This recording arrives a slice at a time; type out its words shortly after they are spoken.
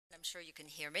I'm sure you can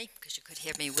hear me, because you could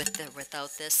hear me with or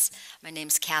without this. My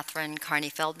name's Catherine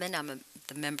Carney-Feldman. I'm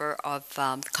the member of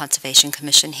the Conservation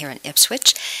Commission here in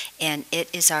Ipswich, and it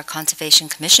is our Conservation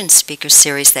Commission speaker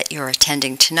series that you're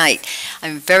attending tonight.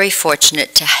 I'm very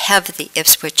fortunate to have the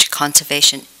Ipswich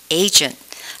Conservation Agent,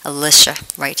 Alicia,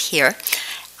 right here,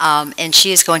 and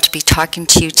she is going to be talking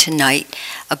to you tonight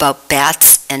about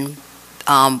bats and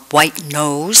white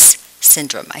nose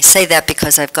syndrome. I say that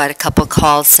because I've got a couple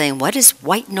calls saying, what is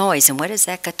white noise and what has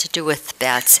that got to do with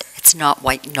bats? It's not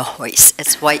white noise,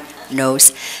 it's white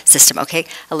nose system. Okay,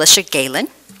 Alicia Galen.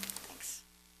 Thanks.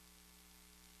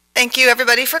 Thank you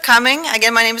everybody for coming.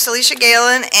 Again, my name is Alicia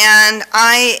Galen, and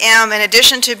I am, in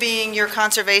addition to being your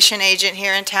conservation agent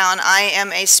here in town, I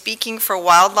am a Speaking for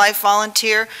Wildlife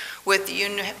volunteer with the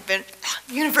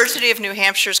University of New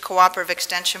Hampshire's Cooperative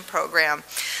Extension Program.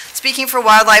 Speaking for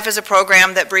Wildlife is a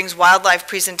program that brings wildlife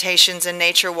presentations and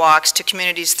nature walks to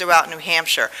communities throughout New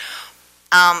Hampshire.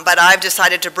 But I've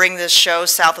decided to bring this show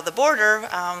south of the border,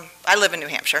 I live in New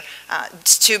Hampshire,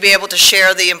 to be able to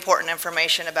share the important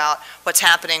information about what's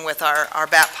happening with our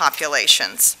bat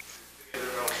populations.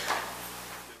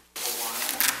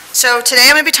 So today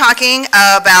I'm going to be talking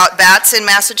about bats in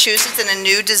Massachusetts and a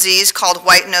new disease called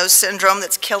white nose syndrome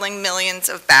that's killing millions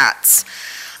of bats.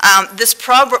 This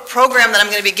program that I'm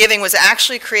going to be giving was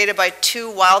actually created by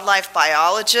two wildlife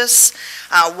biologists.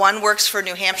 One works for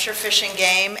New Hampshire Fish and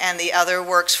Game, and the other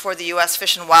works for the U.S.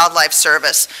 Fish and Wildlife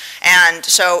Service. And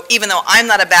so even though I'm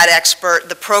not a bat expert,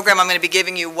 the program I'm going to be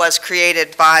giving you was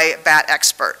created by bat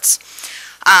experts.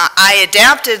 I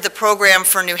adapted the program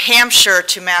for New Hampshire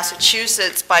to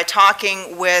Massachusetts by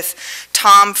talking with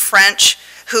Tom French,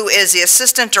 who is the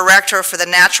Assistant Director for the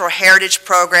Natural Heritage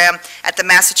Program at the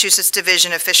Massachusetts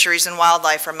Division of Fisheries and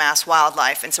Wildlife, or Mass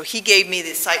Wildlife. And so he gave me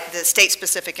the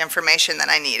state-specific information that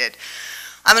I needed.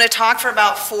 I'm going to talk for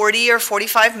about 40 or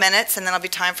 45 minutes, and then there'll be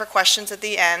time for questions at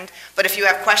the end. But if you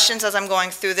have questions as I'm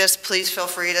going through this, please feel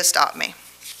free to stop me.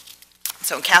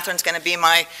 So Catherine's going to be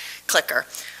my clicker.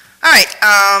 All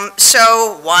right,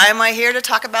 so why am I here to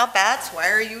talk about bats?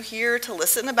 Why are you here to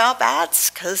listen about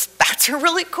bats? Because bats are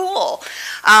really cool.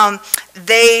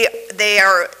 They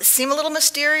seem a little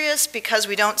mysterious because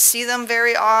we don't see them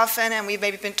very often, and we've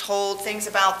maybe been told things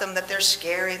about them that they're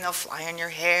scary and they'll fly in your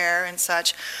hair and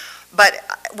such. But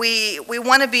we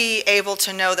want to be able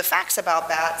to know the facts about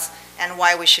bats and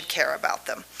why we should care about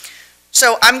them.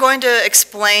 So I'm going to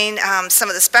explain some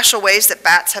of the special ways that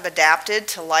bats have adapted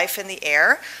to life in the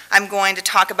air. I'm going to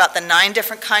talk about the 9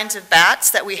 different kinds of bats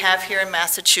that we have here in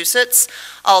Massachusetts.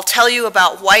 I'll tell you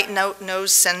about white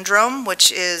nose syndrome, which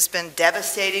has been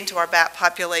devastating to our bat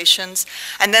populations.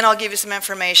 And then I'll give you some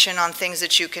information on things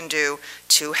that you can do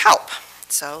to help.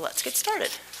 So let's get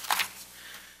started.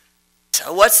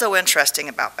 So what's so interesting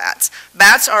about bats?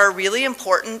 Bats are really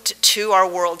important to our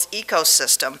world's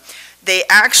ecosystem. They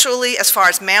actually, as far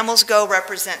as mammals go,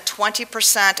 represent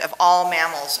 20% of all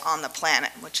mammals on the planet,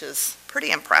 which is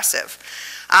pretty impressive.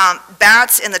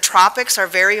 Bats in the tropics are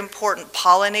very important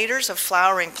pollinators of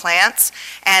flowering plants,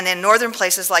 and in northern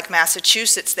places like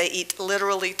Massachusetts, they eat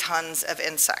literally tons of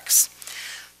insects.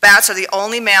 Bats are the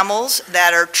only mammals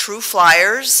that are true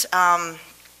flyers.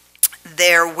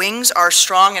 Their wings are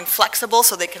strong and flexible,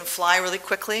 so they can fly really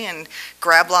quickly and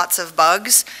grab lots of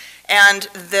bugs. And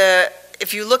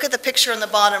if you look at the picture on the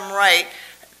bottom right,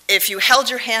 if you held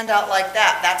your hand out like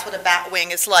that, that's what a bat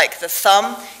wing is like. The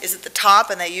thumb is at the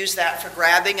top, and they use that for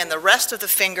grabbing, and the rest of the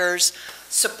fingers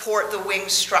support the wing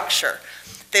structure.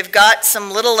 They've got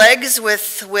some little legs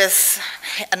with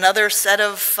another set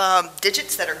of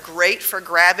digits that are great for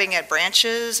grabbing at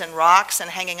branches and rocks and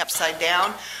hanging upside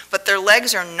down, but their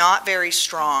legs are not very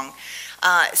strong.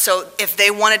 So if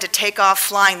they wanted to take off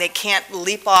flying, they can't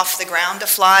leap off the ground to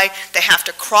fly. They have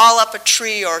to crawl up a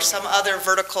tree or some other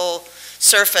vertical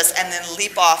surface and then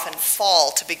leap off and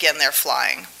fall to begin their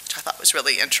flying, which I thought was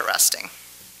really interesting.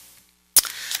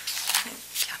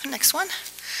 The next one.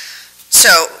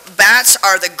 So bats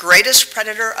are the greatest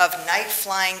predator of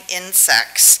night-flying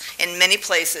insects in many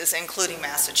places, including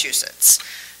Massachusetts.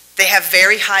 They have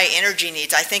very high energy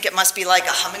needs. I think it must be like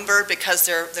a hummingbird because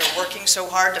they're working so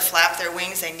hard to flap their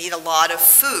wings. They need a lot of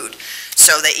food.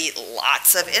 So they eat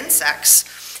lots of insects.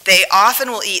 They often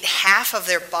will eat half of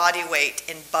their body weight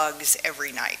in bugs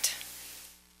every night.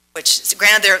 Which,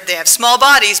 granted, they have small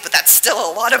bodies, but that's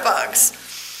still a lot of bugs.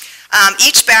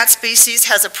 Each bat species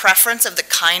has a preference of the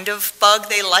kind of bug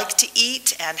they like to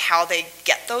eat and how they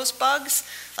get those bugs.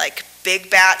 Like big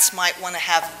bats might want to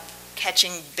have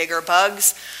catching bigger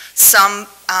bugs. Some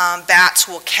bats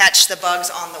will catch the bugs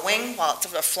on the wing while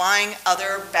it's flying.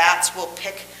 Other bats will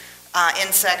pick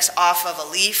insects off of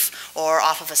a leaf or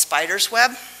off of a spider's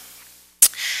web.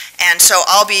 And so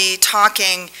I'll be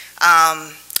talking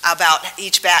about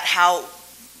each bat, a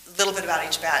little bit about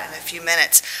each bat in a few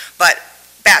minutes. But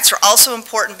bats are also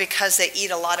important because they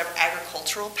eat a lot of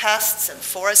agricultural pests and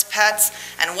forest pets.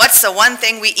 And what's the one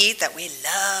thing we eat that we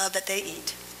love that they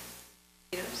eat?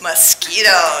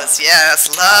 Mosquitoes, yes,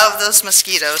 love those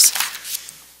mosquitoes.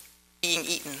 Being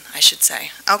eaten, I should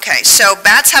say. Okay, so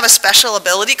bats have a special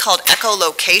ability called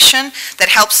echolocation that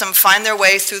helps them find their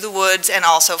way through the woods and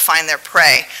also find their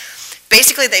prey.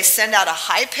 Basically, they send out a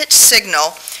high-pitched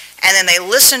signal, and then they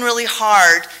listen really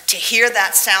hard to hear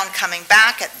that sound coming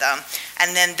back at them,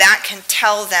 and then that can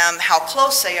tell them how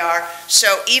close they are,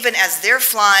 so even as they're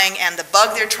flying and the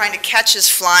bug they're trying to catch is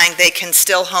flying, they can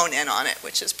still hone in on it,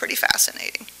 which is pretty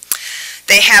fascinating.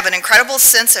 They have an incredible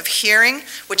sense of hearing,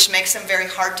 which makes them very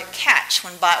hard to catch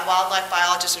when wildlife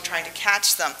biologists are trying to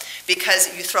catch them,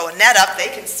 because you throw a net up, they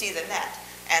can see the net,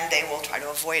 and they will try to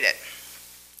avoid it.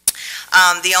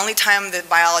 The only time that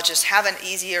biologists have an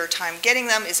easier time getting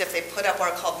them is if they put up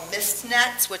what are called mist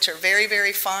nets, which are very,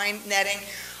 very fine netting,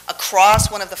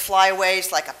 across one of the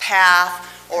flyways, like a path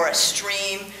or a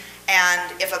stream.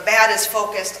 And if a bat is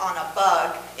focused on a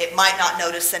bug, it might not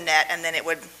notice the net, and then it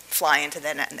would fly into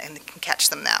the net and can catch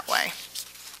them that way.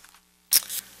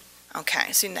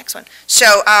 Okay, see the next one.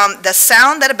 So the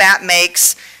sound that a bat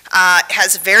makes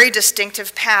has a very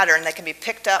distinctive pattern that can be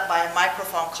picked up by a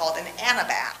microphone called an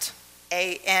anabat.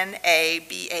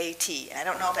 A-N-A-B-A-T. I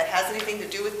don't know if that has anything to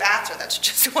do with bats or that's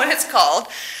just what it's called.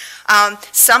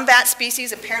 Some bat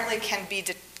species apparently can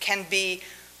be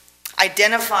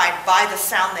identified by the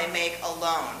sound they make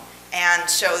alone. And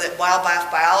so that wildlife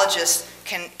biologists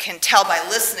can tell by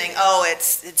listening, oh,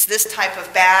 it's this type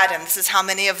of bat and this is how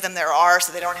many of them there are,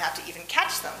 so they don't have to even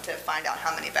catch them to find out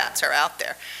how many bats are out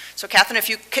there. So Catherine, if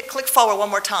you click forward one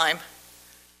more time.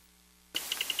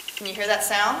 Can you hear that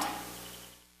sound?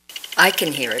 I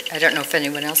can hear it. I don't know if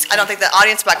anyone else can. I don't think the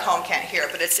audience back home can't hear it,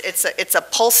 but it's a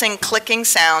pulsing, clicking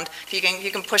sound. You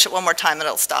can push it one more time and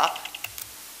it'll stop.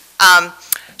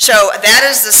 So that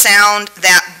is the sound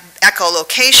that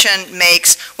echolocation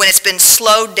makes when it's been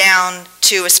slowed down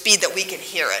to a speed that we can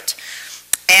hear it.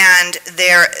 And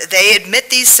they emit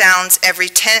these sounds every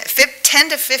 10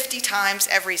 to 50 times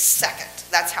every second.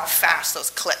 That's how fast those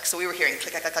click. So we were hearing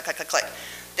click, click, click, click, click, click.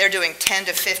 They're doing 10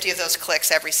 to 50 of those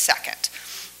clicks every second.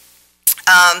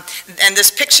 And this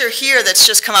picture here that's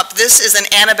just come up, this is an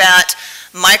anabat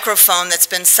microphone that's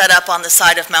been set up on the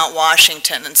side of Mount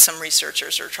Washington, and some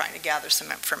researchers are trying to gather some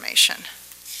information.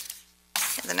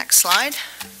 The next slide.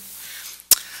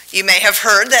 You may have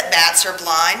heard that bats are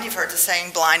blind. You've heard the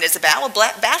saying, blind as a bat. Well,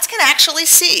 bats can actually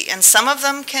see, and some of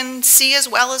them can see as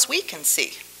well as we can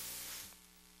see.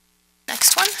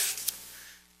 Next one.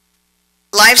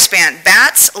 Lifespan.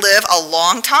 Bats live a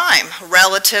long time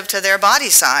relative to their body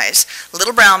size.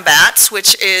 Little brown bats,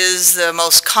 which is the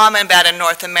most common bat in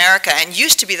North America and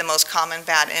used to be the most common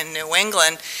bat in New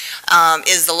England,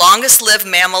 is the longest lived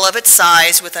mammal of its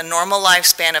size with a normal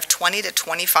lifespan of 20 to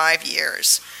 25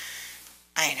 years.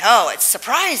 I know, it's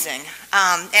surprising.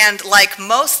 And like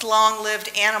most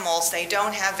long-lived animals, they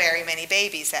don't have very many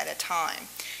babies at a time.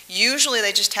 Usually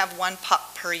they just have one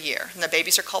pup per year, and the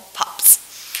babies are called pups.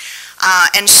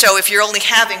 And so if you're only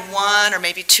having one or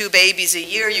maybe two babies a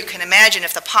year, you can imagine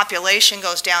if the population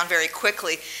goes down very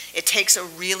quickly, it takes a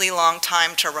really long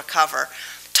time to recover.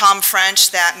 Tom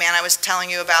French, that man I was telling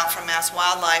you about from Mass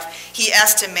Wildlife, he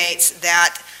estimates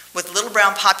that with little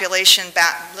brown bat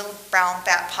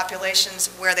populations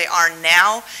where they are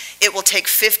now, it will take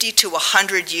 50 to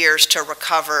 100 years to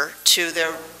recover to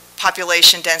the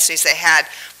population densities they had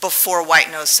before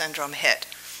white nose syndrome hit.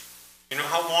 You know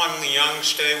how long the young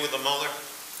stay with the mother?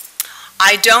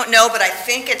 I don't know, but I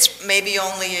think it's maybe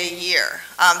only a year,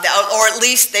 or at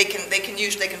least they can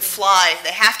fly.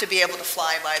 They have to be able to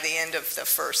fly by the end of the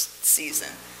first season.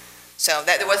 So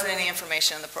there wasn't any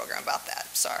information in the program about that.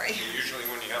 Sorry. Usually,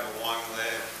 when you have a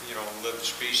long-lived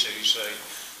species,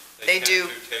 they tend do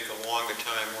to take a longer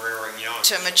time rearing young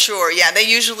to mature. Yeah, they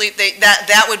usually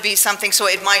that would be something. So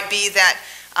it might be that.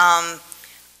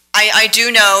 I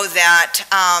do know that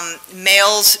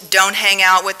males don't hang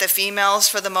out with the females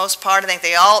for the most part. I think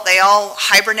they all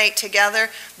hibernate together,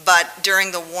 but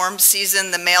during the warm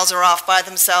season, the males are off by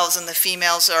themselves and the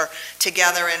females are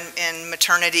together in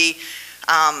maternity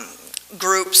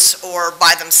groups or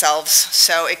by themselves.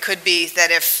 So it could be that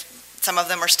if some of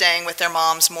them are staying with their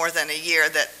moms more than a year,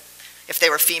 that if they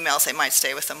were females, they might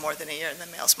stay with them more than a year and the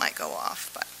males might go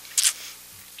off. But.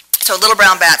 So little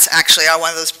brown bats actually are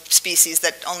one of those species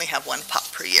that only have one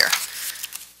pup per year.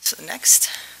 So next.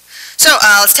 So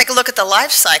let's take a look at the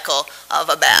life cycle of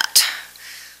a bat.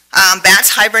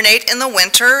 Bats hibernate in the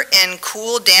winter in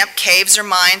cool, damp caves or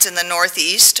mines in the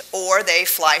northeast, or they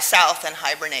fly south and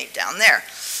hibernate down there.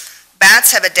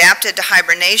 Bats have adapted to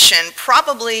hibernation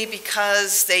probably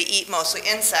because they eat mostly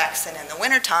insects, and in the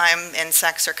wintertime,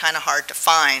 insects are kind of hard to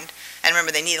find. And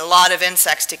remember, they need a lot of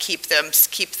insects to keep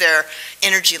their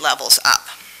energy levels up.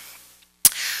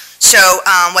 So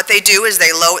what they do is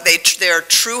they're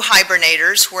true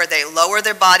hibernators, where they lower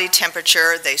their body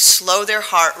temperature, they slow their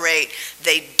heart rate,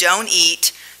 they don't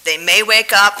eat, they may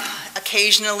wake up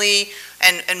occasionally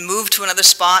and move to another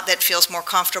spot that feels more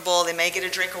comfortable, they may get a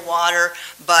drink of water,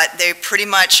 but they pretty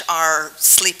much are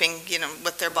sleeping,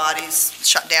 with their bodies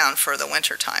shut down for the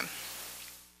winter time.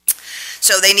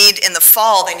 So in the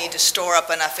fall, they need to store up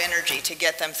enough energy to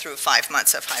get them through 5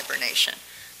 months of hibernation.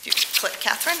 If you could click,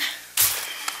 Catherine.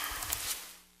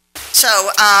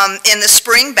 So in the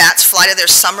spring, bats fly to their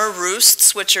summer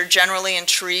roosts, which are generally in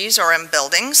trees or in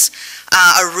buildings.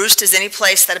 A roost is any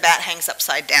place that a bat hangs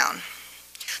upside down.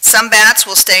 Some bats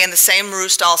will stay in the same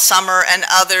roost all summer, and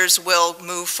others will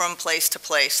move from place to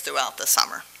place throughout the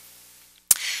summer.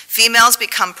 Females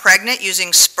become pregnant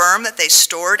using sperm that they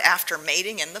stored after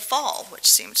mating in the fall, which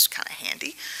seems kind of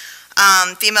handy.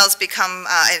 Females become,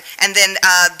 and then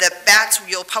the bats,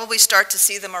 you'll probably start to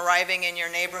see them arriving in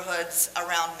your neighborhoods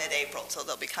around mid-April, so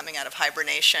they'll be coming out of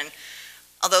hibernation.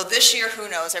 Although this year, who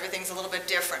knows, everything's a little bit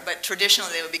different, but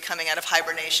traditionally they would be coming out of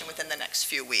hibernation within the next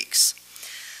few weeks.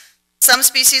 Some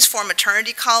species form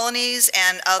maternity colonies,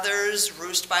 and others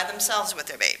roost by themselves with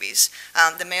their babies.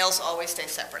 The males always stay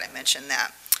separate, I mentioned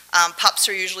that. Pups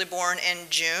are usually born in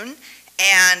June,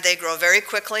 and they grow very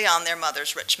quickly on their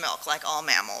mother's rich milk, like all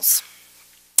mammals.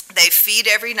 They feed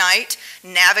every night,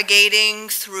 navigating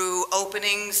through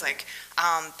openings like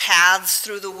paths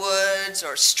through the woods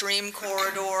or stream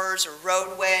corridors or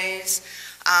roadways.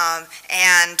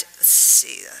 And let's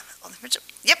see,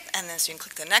 yep, and then so you can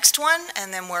click the next one,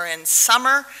 and then we're in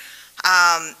summer.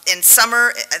 In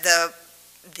summer,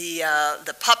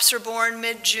 the pups are born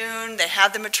mid-June. They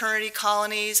have the maternity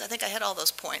colonies. I think I hit all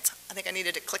those points. I think I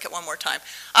needed to click it one more time.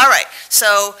 All right,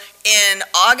 so in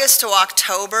August to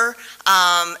October,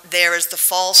 there is the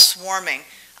fall swarming.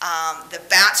 The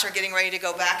bats are getting ready to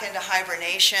go back into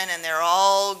hibernation, and they're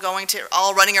all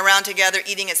running around together,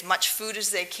 eating as much food as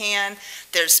they can.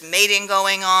 There's mating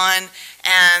going on,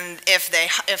 and if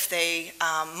they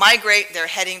migrate, they're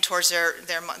heading towards their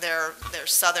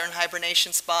southern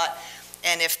hibernation spot.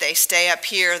 And if they stay up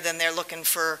here, then they're looking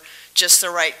for just the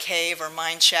right cave or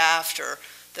mine shaft or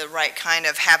the right kind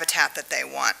of habitat that they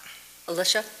want.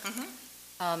 Alicia,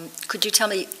 could you tell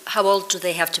me how old do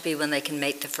they have to be when they can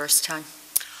mate the first time?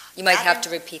 You might have to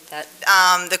repeat that.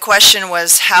 The question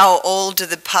was, how old do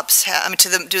the pups have? I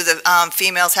mean, do the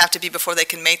females have to be before they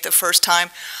can mate the first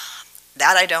time?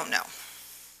 That I don't know.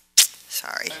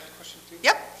 Sorry. I have a question too.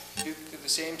 Yep. Do the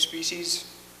same species,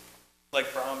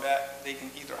 like brown bat, they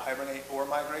can either hibernate or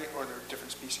migrate, or they're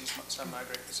different species? Some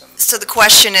migrate, some. So the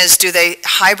question is, do they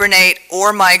hibernate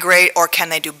or migrate, or can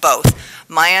they do both?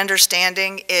 My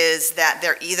understanding is that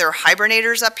they're either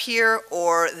hibernators up here,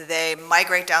 or they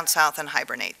migrate down south and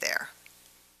hibernate there.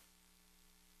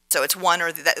 So it's one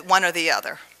or the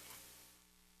other.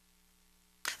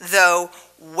 Though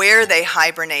where they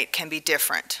hibernate can be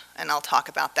different, and I'll talk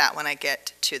about that when I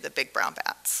get to the big brown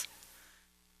bats.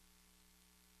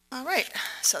 All right,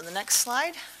 so the next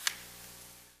slide,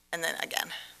 and then again.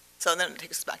 So then it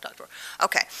takes us back to October.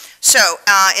 Okay, so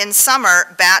in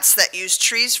summer, bats that use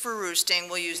trees for roosting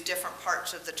will use different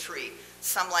parts of the tree.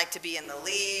 Some like to be in the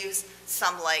leaves,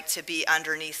 some like to be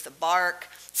underneath the bark,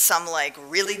 some like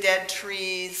really dead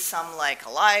trees, some like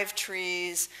alive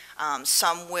trees,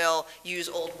 some will use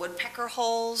old woodpecker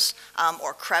holes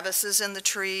or crevices in the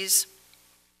trees.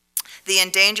 The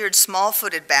endangered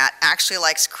small-footed bat actually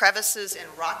likes crevices in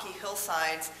rocky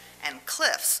hillsides and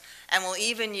cliffs, and will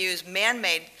even use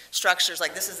man-made structures,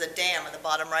 like this is a dam in the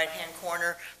bottom right-hand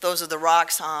corner. Those are the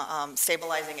rocks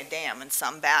stabilizing a dam, and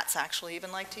some bats actually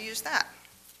even like to use that.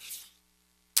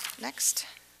 Next.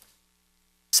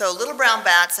 So little brown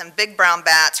bats and big brown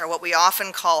bats are what we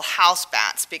often call house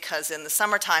bats, because in the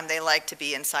summertime they like to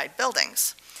be inside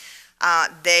buildings.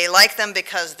 They like them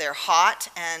because they're hot,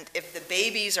 and if the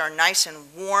babies are nice and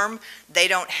warm, they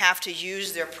don't have to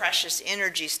use their precious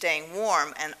energy staying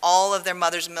warm, and all of their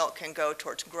mother's milk can go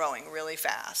towards growing really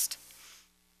fast.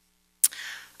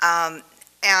 And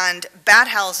bat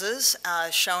houses,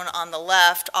 shown on the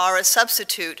left, are a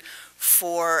substitute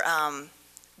for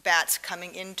bats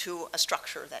coming into a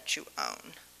structure that you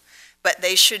own. But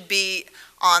they should be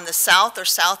on the south or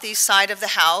southeast side of the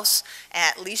house,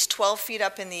 at least 12 feet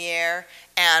up in the air,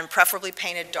 and preferably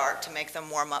painted dark to make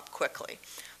them warm up quickly.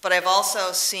 but I've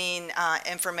also seen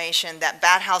information that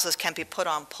bat houses can be put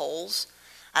on poles.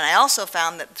 And I also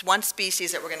found that one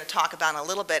species that we're going to talk about in a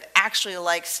little bit actually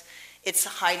likes its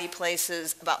hidey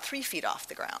places about 3 feet off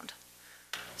the ground.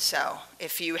 So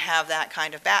if you have that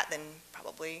kind of bat, then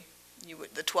probably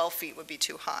the 12 feet would be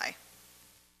too high.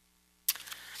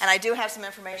 And I do have some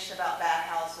information about bat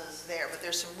houses there, but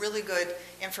there's some really good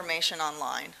information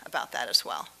online about that as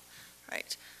well.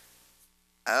 Right.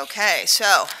 Okay,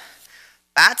 so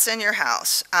bats in your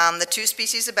house. The 2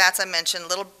 species of bats I mentioned,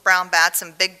 little brown bats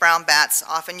and big brown bats,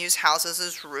 often use houses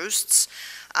as roosts.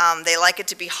 They like it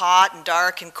to be hot and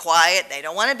dark and quiet. They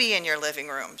don't want to be in your living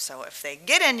room. So if they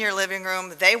get in your living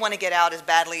room, they want to get out as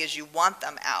badly as you want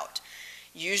them out.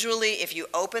 Usually, if you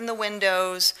open the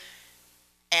windows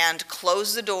and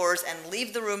close the doors and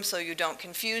leave the room so you don't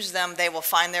confuse them, they will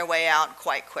find their way out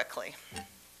quite quickly.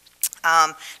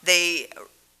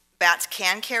 Bats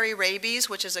can carry rabies,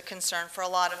 which is a concern for a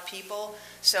lot of people,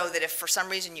 so that if for some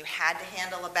reason you had to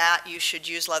handle a bat, you should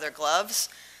use leather gloves.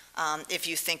 If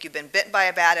you think you've been bit by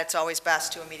a bat, it's always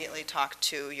best to immediately talk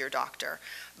to your doctor.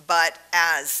 But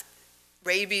as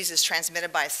rabies is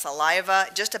transmitted by saliva,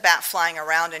 just a bat flying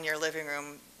around in your living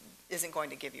room isn't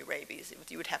going to give you rabies.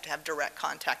 You would have to have direct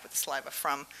contact with the saliva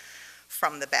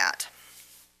from the bat.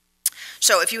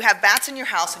 So if you have bats in your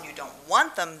house and you don't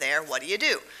want them there, what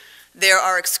do? There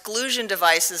are exclusion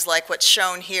devices like what's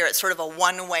shown here. It's sort of a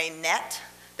one-way net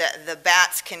that the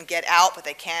bats can get out, but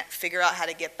they can't figure out how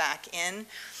to get back in.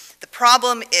 The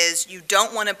problem is you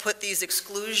don't want to put these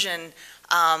exclusion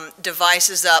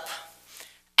devices up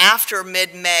after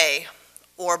mid-May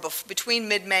or between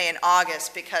mid-May and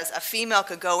August, because a female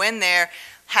could go in there,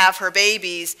 have her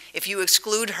babies. If you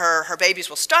exclude her, her babies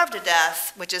will starve to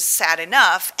death, which is sad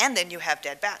enough, and then you have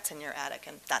dead bats in your attic,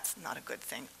 and that's not a good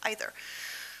thing either.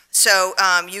 So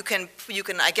you can,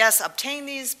 I guess, obtain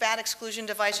these bat exclusion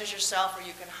devices yourself, or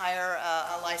you can hire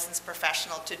a licensed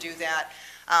professional to do that.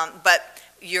 But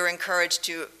you're encouraged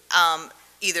to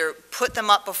either put them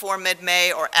up before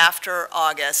mid-May or after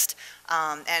August,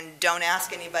 and don't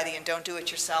ask anybody and don't do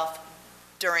it yourself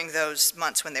during those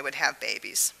months when they would have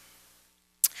babies.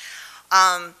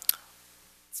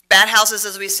 Bat houses,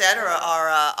 as we said, are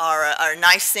a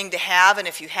nice thing to have, and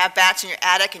if you have bats in your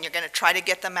attic and you're going to try to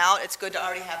get them out, it's good to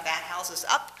already have bat houses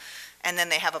up, and then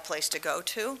they have a place to go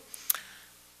to.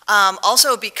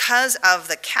 Also, because of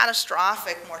the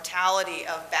catastrophic mortality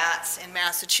of bats in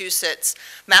Massachusetts,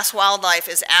 Mass Wildlife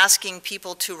is asking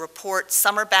people to report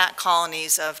summer bat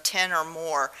colonies of 10 or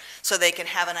more so they can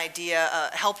have an idea,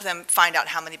 help them find out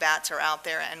how many bats are out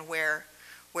there and where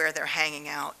they're hanging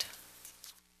out.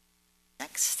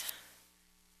 Next.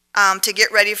 To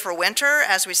get ready for winter,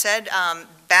 as we said,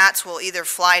 bats will either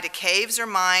fly to caves or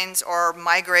mines or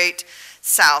migrate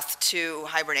south to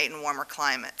hibernate in warmer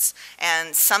climates.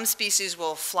 And some species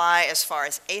will fly as far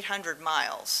as 800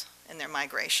 miles in their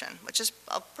migration, which is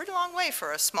a pretty long way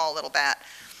for a small little bat.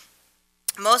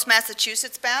 Most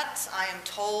Massachusetts bats, I am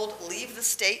told, leave the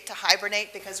state to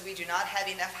hibernate because we do not have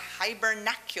enough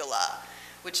hibernacula,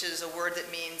 which is a word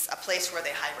that means a place where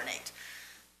they hibernate.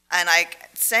 And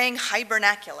saying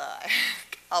hibernacula,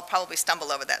 I'll probably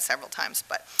stumble over that several times,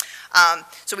 but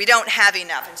so we don't have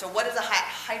enough. And so what does a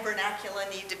hibernacula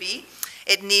need to be?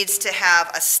 It needs to have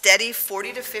a steady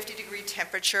 40 to 50 degree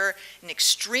temperature and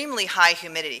extremely high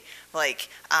humidity, like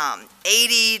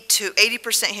 80 to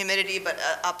 80% humidity, but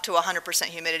up to 100%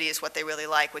 humidity is what they really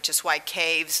like, which is why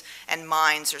caves and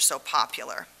mines are so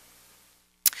popular.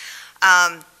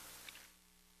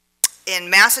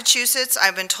 In Massachusetts,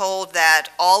 I've been told that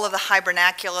all of the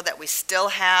hibernacula that we still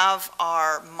have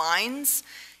are mines,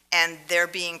 and they're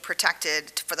being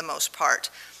protected for the most part.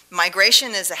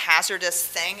 Migration is a hazardous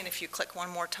thing, and if you click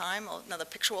one more time, another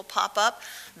picture will pop up.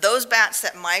 Those bats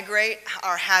that migrate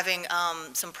are having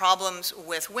some problems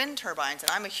with wind turbines,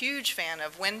 and I'm a huge fan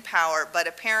of wind power, but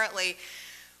apparently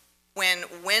when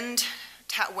wind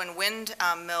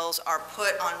mills are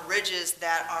put on ridges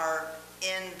that are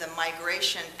in the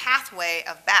migration pathway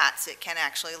of bats, it can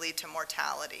actually lead to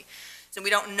mortality. So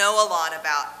we don't know a lot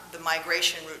about the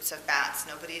migration routes of bats.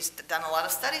 Nobody's done a lot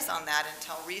of studies on that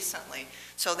until recently.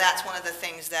 So that's one of the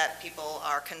things that people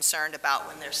are concerned about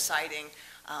when they're siting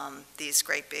these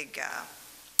great big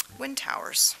wind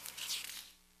towers.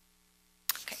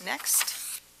 Okay,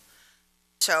 next.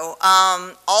 So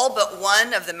all but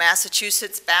one of the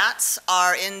Massachusetts bats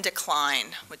are in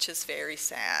decline, which is very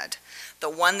sad. The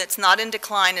one that's not in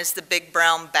decline is the big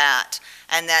brown bat,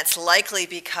 and that's likely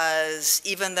because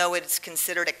even though it's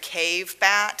considered a cave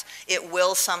bat, it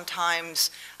will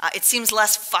sometimes, it seems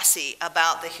less fussy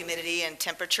about the humidity and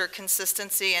temperature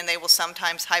consistency, and they will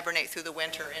sometimes hibernate through the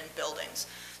winter in buildings.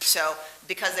 So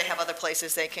because they have other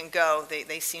places they can go,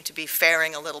 they seem to be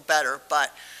faring a little better,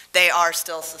 but they are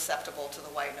still susceptible to the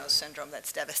white nose syndrome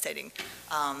that's devastating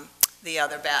the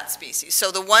other bat species.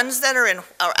 So the ones that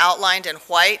are outlined in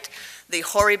white, the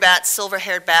hoary bat,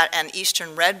 silver-haired bat, and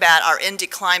eastern red bat are in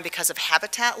decline because of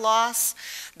habitat loss.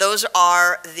 Those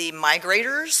are the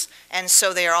migrators, and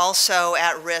so they are also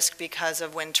at risk because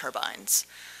of wind turbines.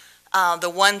 The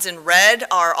ones in red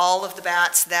are all of the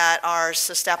bats that are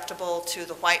susceptible to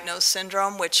the white nose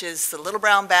syndrome, which is the little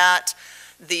brown bat,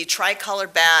 the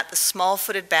tricolored bat, the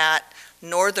small-footed bat,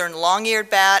 northern long-eared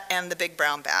bat, and the big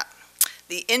brown bat.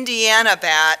 The Indiana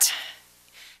bat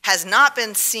has not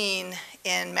been seen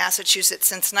in Massachusetts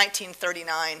since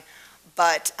 1939,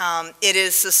 but it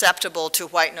is susceptible to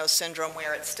white nose syndrome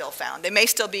where it's still found. They may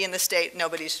still be in the state,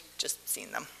 nobody's just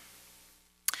seen them.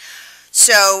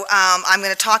 So I'm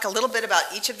going to talk a little bit about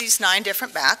each of these 9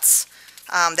 different bats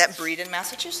that breed in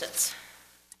Massachusetts.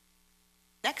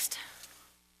 Next.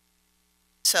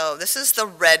 So this is the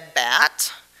red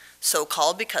bat, so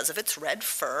called because of its red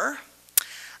fur.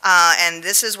 And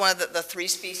this is one of the 3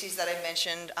 species that I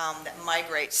mentioned that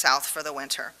migrate south for the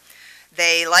winter.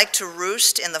 They like to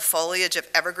roost in the foliage of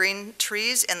evergreen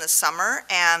trees in the summer,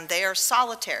 and they are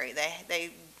solitary.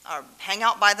 They hang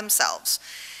out by themselves.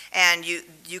 And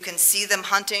you can see them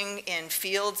hunting in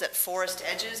fields at forest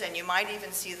edges, and you might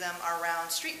even see them around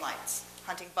streetlights,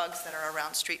 hunting bugs that are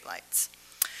around streetlights.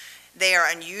 They are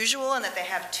unusual in that they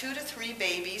have 2 to 3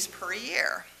 babies per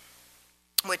year,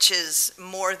 which is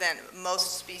more than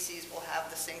most species will have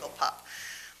the single pup.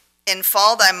 In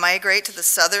fall, they migrate to the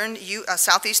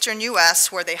southeastern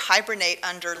U.S., where they hibernate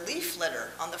under leaf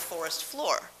litter on the forest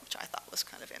floor, which I thought was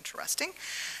kind of interesting.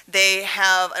 They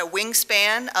have a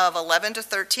wingspan of 11 to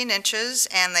 13 inches,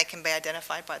 and they can be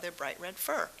identified by their bright red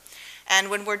fur. And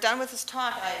when we're done with this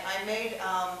talk, I made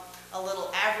a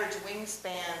little average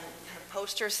wingspan kind of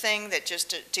poster thing that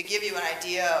just to give you an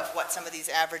idea of what some of these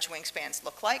average wingspans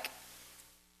look like.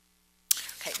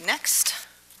 Okay, next.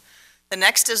 The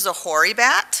next is the hoary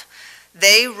bat.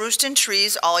 They roost in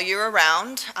trees all year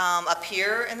around, up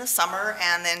here in the summer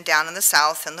and then down in the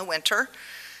south in the winter.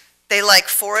 They like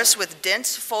forests with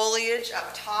dense foliage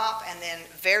up top and then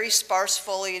very sparse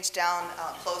foliage down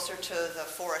closer to the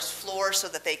forest floor so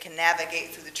that they can navigate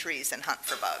through the trees and hunt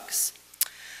for bugs.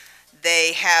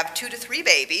 They have 2 to 3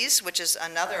 babies, which is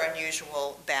another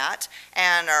unusual bat,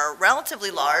 and are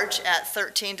relatively large at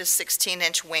 13 to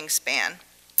 16-inch wingspan.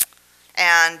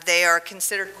 And they are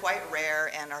considered quite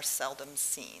rare and are seldom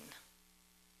seen.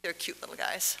 They're cute little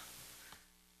guys.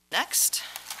 Next.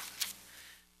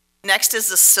 Next is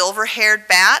the silver-haired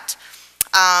bat.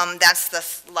 That's the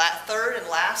third and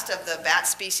last of the bat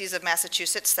species of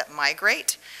Massachusetts that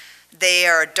migrate. They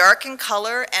are dark in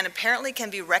color and apparently can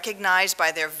be recognized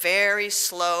by their very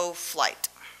slow flight.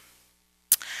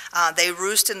 They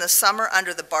roost in the summer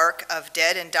under the bark of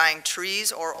dead and dying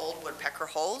trees or old woodpecker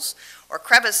holes or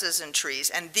crevices in trees.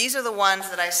 And these are the ones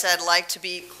that I said like to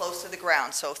be close to the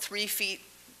ground. So 3 feet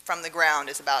from the ground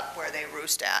is about where they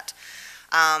roost at.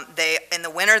 In the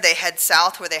winter, they head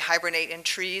south where they hibernate in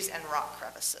trees and rock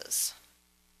crevices.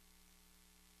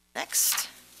 Next.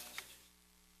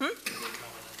 None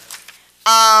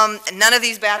of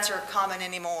these bats are common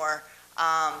anymore.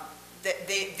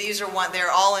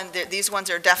 These ones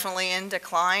are definitely in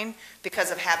decline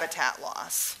because of habitat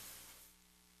loss.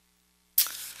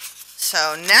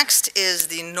 So next is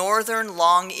the northern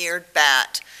long-eared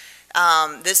bat.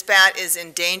 This bat is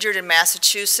endangered in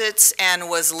Massachusetts and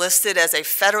was listed as a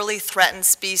federally threatened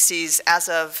species as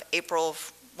of April,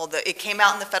 it came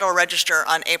out in the Federal Register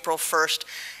on April 1st,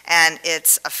 and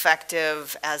it's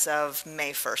effective as of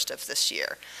May 1st of this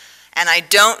year. And I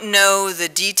don't know the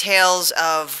details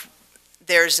of,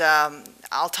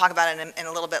 I'll talk about it in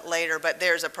a little bit later, but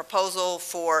there's a proposal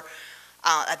for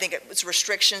I think it's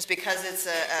restrictions because it's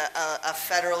a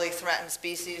federally threatened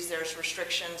species. There's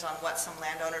restrictions on what some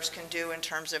landowners can do in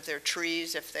terms of their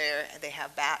trees if they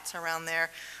have bats around there.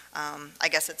 I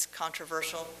guess it's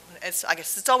controversial. I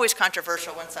guess it's always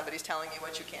controversial when somebody's telling you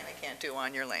what you can and can't do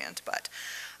on your land. But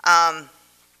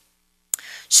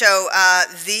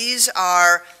these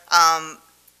are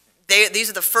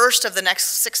the first of the next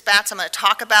 6 bats I'm going to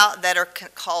talk about that are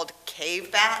called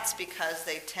cave bats because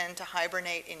they tend to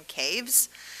hibernate in caves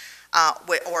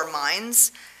or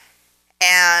mines.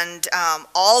 And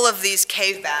all of these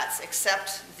cave bats,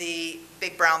 except the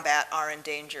big brown bat, are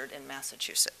endangered in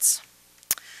Massachusetts.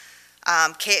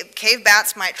 Cave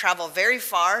bats might travel very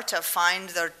far to find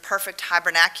their perfect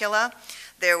hibernacula.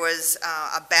 There was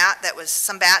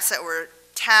some bats that were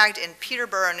tagged in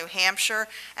Peterborough, New Hampshire,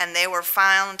 and they were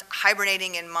found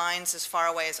hibernating in mines as far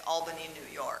away as Albany, New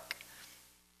York.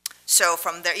 So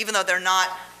from there, even though they are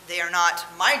not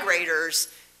migrators,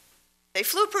 they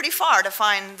flew pretty far to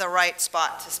find the right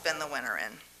spot to spend the winter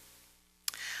in.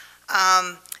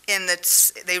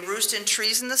 They roost in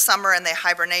trees in the summer and they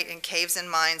hibernate in caves and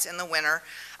mines in the winter.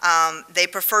 They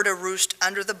prefer to roost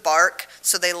under the bark,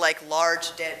 so they like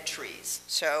large dead trees.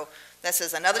 So this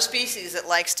is another species that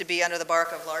likes to be under the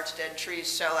bark of large dead trees,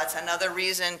 so that's another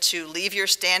reason to leave your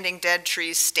standing dead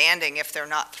trees standing if they're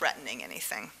not threatening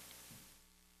anything.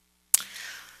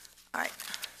 All right.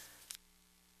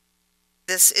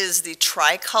 This is the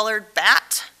tricolored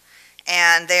bat,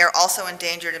 and they are also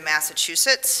endangered in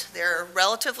Massachusetts. They're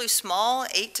relatively small,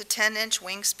 8 to 10 inch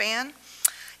wingspan.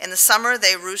 In the summer,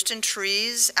 they roost in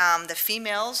trees. The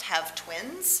females have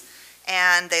twins,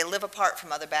 and they live apart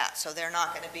from other bats, so they're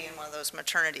not going to be in one of those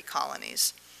maternity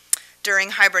colonies.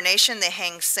 During hibernation, they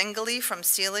hang singly from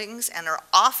ceilings and are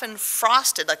often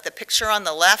frosted, like the picture on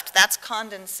the left, that's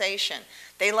condensation.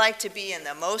 They like to be in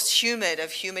the most humid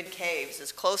of humid caves,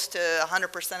 as close to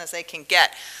 100% as they can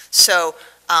get. So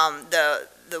the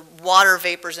water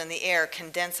vapors in the air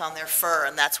condense on their fur,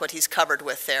 and that's what he's covered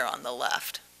with there on the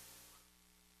left.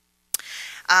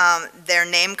 Their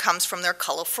name comes from their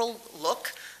colorful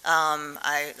look.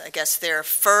 I guess their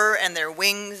fur and their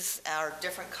wings are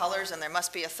different colors, and there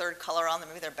must be a third color on them,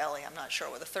 maybe their belly. I'm not sure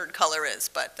what the third color is,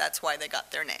 but that's why they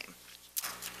got their name.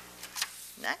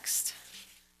 Next.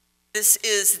 This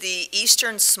is the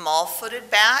eastern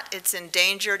small-footed bat. It's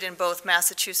endangered in both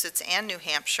Massachusetts and New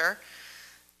Hampshire.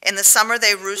 In the summer,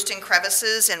 they roost in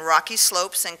crevices and rocky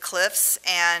slopes and cliffs,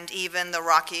 and even the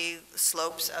rocky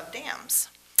slopes of dams.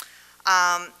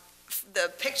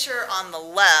 The picture on the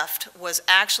left was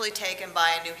actually taken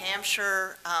by a New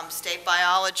Hampshire state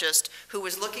biologist who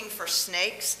was looking for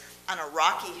snakes on a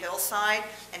rocky hillside,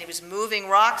 and he was moving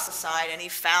rocks aside, and he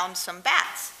found some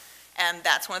bats, and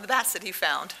that's one of the bats that he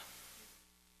found.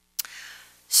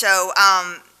 So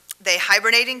they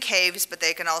hibernate in caves, but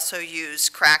they can also use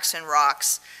cracks in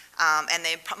rocks, and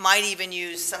they might even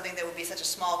use something that would be such a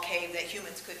small cave that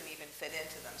humans couldn't even fit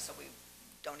into them, so we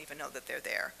don't even know that they're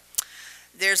there.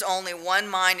 There's only one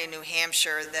mine in New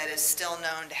Hampshire that is still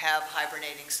known to have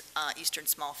hibernating eastern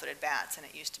small-footed bats, and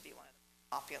it used to be one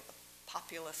of the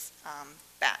populous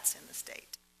bats in the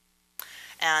state.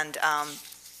 And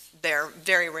they're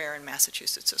very rare in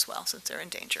Massachusetts as well, since they're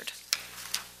endangered.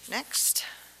 Next.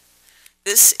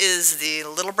 This is the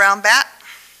little brown bat.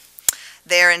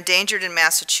 They're endangered in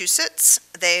Massachusetts.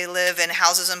 They live in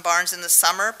houses and barns in the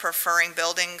summer, preferring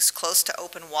buildings close to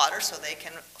open water so they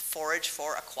can forage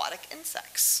for aquatic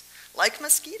insects, like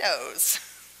mosquitoes.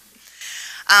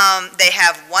 They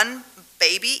have one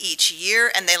baby each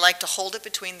year, and they like to hold it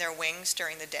between their wings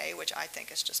during the day, which I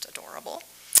think is just adorable.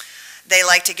 They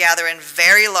like to gather in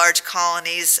very large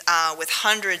colonies with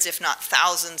hundreds, if not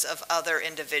thousands, of other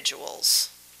individuals.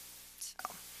 So,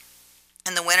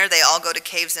 in the winter, they all go to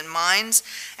caves and mines,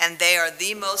 and they are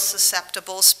the most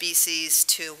susceptible species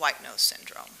to white nose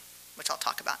syndrome, which I'll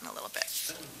talk about in a little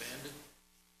bit.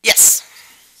 Yes.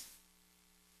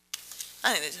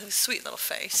 I think it's a sweet little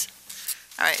face.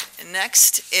 All right, and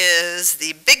next is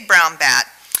the big brown bat.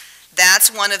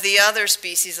 That's one of the other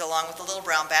species, along with the little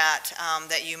brown bat,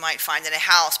 that you might find in a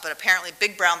house, but apparently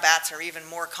big brown bats are even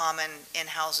more common in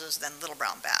houses than little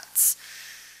brown bats,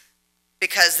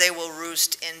 because they will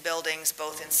roost in buildings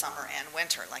both in summer and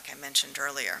winter, like I mentioned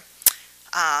earlier.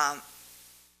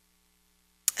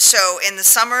 So in the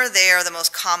summer, they are the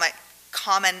most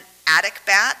common attic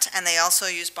bat, and they also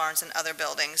use barns and other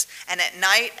buildings. And at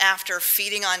night, after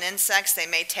feeding on insects, they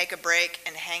may take a break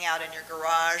and hang out in your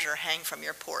garage or hang from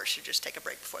your porch. You just take a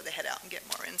break before they head out and get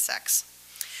more insects.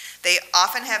 They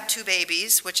often have two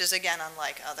babies, which is again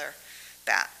unlike other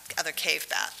cave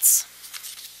bats.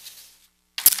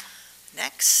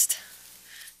 Next,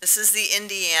 this is the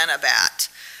Indiana bat.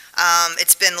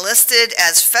 It's been listed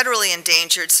as federally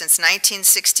endangered since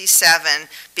 1967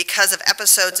 because of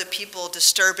episodes of people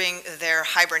disturbing their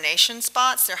hibernation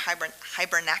spots, their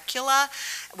hibernacula,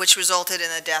 which resulted in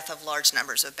the death of large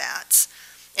numbers of bats.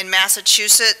 In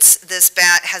Massachusetts, this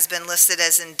bat has been listed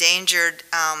as endangered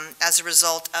as a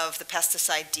result of the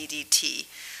pesticide DDT.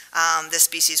 This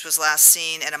species was last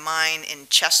seen at a mine in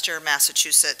Chester,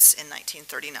 Massachusetts in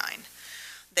 1939.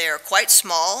 They are quite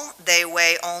small. They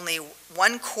weigh only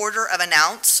 1/4 of an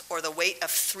ounce, or the weight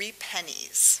of 3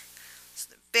 pennies. So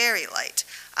they're very light.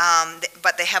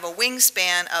 But they have a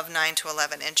wingspan of 9 to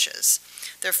 11 inches.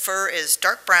 Their fur is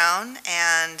dark brown,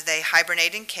 and they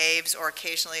hibernate in caves or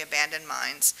occasionally abandoned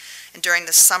mines. And during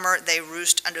the summer, they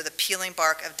roost under the peeling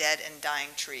bark of dead and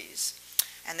dying trees.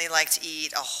 And they like to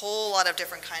eat a whole lot of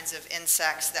different kinds of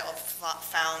insects that are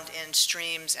found in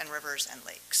streams and rivers and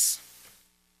lakes.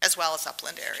 as well as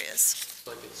upland areas. It's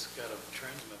like it's got a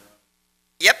transmitter.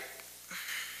 Yep.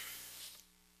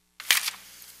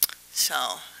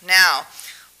 So now,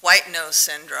 white nose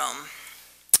syndrome.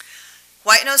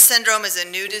 White nose syndrome is a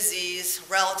new disease,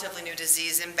 relatively new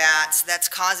disease in bats that's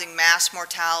causing mass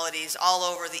mortalities all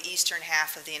over the eastern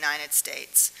half of the United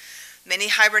States. Many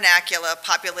hibernacula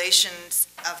populations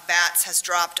of bats has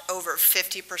dropped over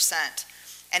 50%.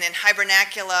 And in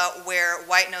hibernacula, where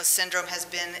white nose syndrome has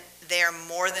been there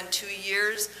more than 2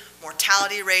 years,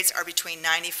 mortality rates are between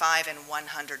 95 and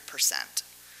 100%.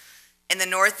 In the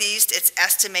Northeast, it's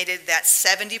estimated that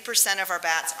 70% of our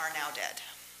bats are now dead.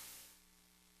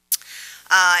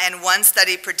 And one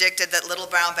study predicted that little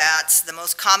brown bats, the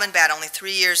most common bat only a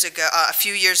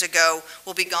few years ago,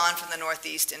 will be gone from the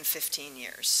Northeast in 15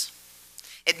 years.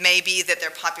 It may be that their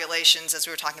populations, as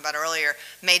we were talking about earlier,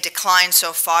 may decline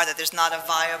so far that there's not a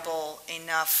viable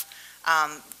enough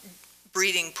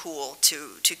breeding pool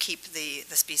to keep the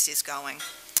species going.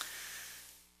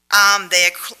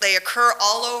 They occur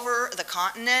all over the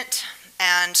continent,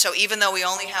 and so even though we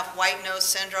only have white nose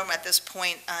syndrome at this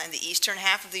point in the eastern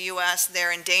half of the U.S.,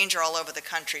 they're in danger all over the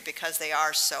country because they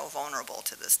are so vulnerable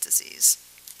to this disease.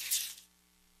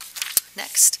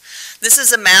 Next. This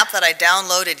is a map that I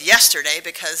downloaded yesterday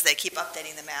because they keep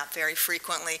updating the map very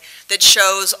frequently that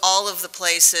shows all of the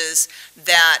places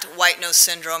that white nose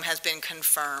syndrome has been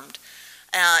confirmed.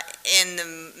 In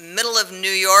the middle of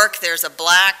New York, there's a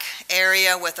black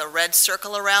area with a red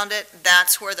circle around it.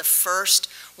 That's where the first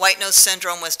white nose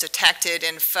syndrome was detected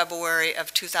in February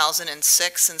of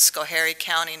 2006 in Schoharie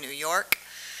County, New York.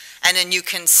 And then you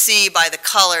can see by the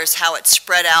colors how it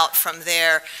spread out from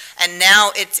there. And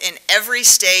now it's in every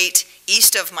state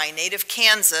east of my native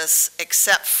Kansas,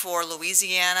 except for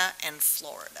Louisiana and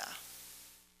Florida.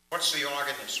 What's the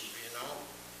organism, you know?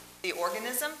 The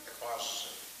organism? That causes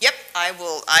it? Yep,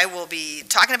 I will be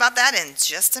talking about that in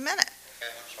just a minute.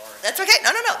 Okay, I'm sorry. That's okay.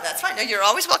 No, that's fine. No, you're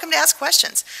always welcome to ask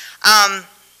questions. I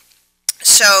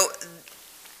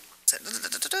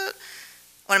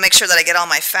want to make sure that I get all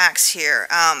my facts here.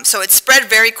 So it spread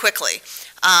very quickly,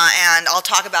 and I'll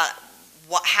talk about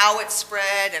how it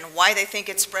spread and why they think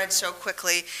it spread so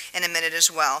quickly in a minute as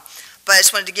well. But I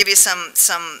just wanted to give you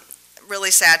some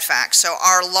really sad facts. So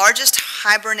our largest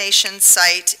hibernation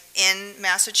site in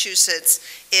Massachusetts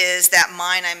is that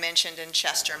mine I mentioned in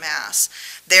Chester, Mass.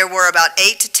 There were about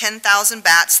 8,000 to 10,000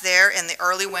 bats there in the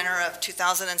early winter of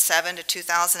 2007 to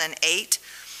 2008.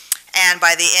 And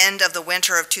by the end of the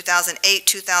winter of 2008,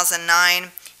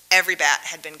 2009, every bat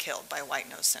had been killed by white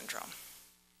nose syndrome.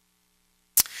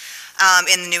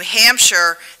 In New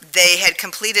Hampshire, they had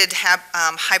completed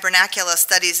hibernacula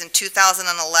studies in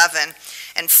 2011,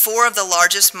 and 4 of the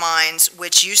largest mines,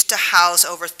 which used to house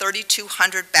over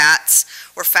 3,200 bats,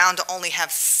 were found to only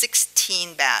have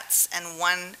 16 bats, and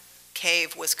 1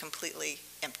 cave was completely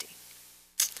empty.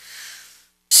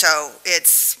 So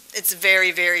it's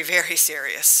very, very, very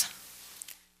serious.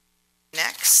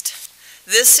 Next.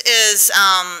 This is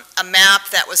a map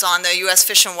that was on the U.S.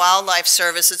 Fish and Wildlife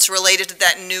Service. It's related to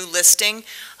that new listing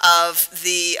of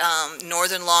the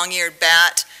northern long-eared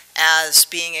bat as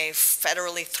being a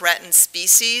federally threatened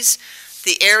species.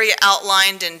 The area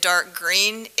outlined in dark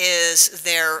green is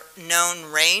their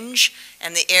known range,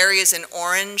 and the areas in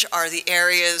orange are the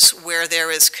areas where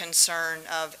there is concern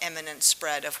of imminent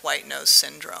spread of white nose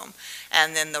syndrome.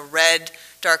 And then the red,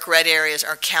 dark red areas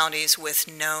are counties with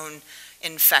known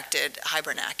infected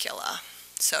hibernacula.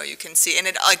 So you can see, and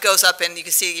it goes up, and you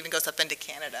can see it even goes up into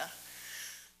Canada.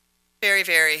 Very,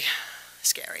 very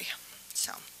scary.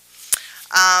 So,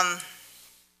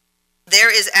 there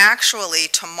is actually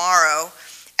tomorrow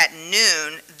at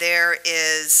noon, there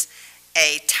is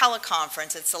a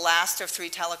teleconference. It's the last of 3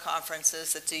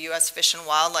 teleconferences that the U.S. Fish and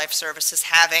Wildlife Service is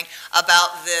having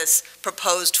about this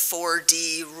proposed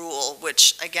 4D rule,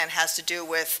 which again has to do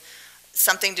with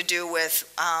something to do with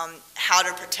how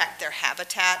to protect their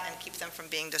habitat and keep them from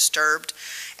being disturbed.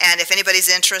 And if anybody's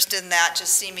interested in that,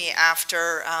 just see me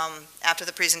after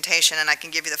the presentation, and I can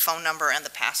give you the phone number and the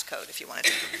passcode if you wanted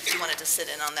to sit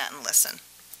in on that and listen.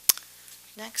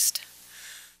 Next.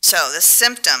 So the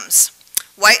symptoms.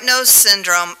 White nose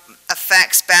syndrome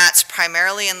affects bats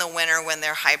primarily in the winter when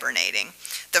they're hibernating.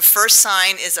 The first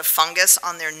sign is a fungus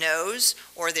on their nose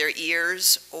or their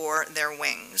ears or their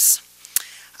wings.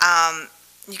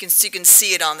 You can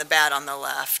see it on the bat on the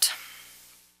left.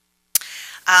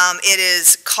 It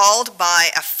is called by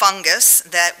a fungus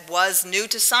that was new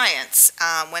to science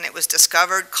when it was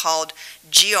discovered, called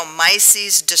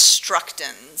Geomyces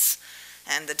destructans.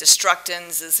 And the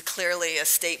destructans is clearly a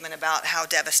statement about how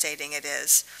devastating it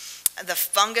is. the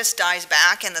fungus dies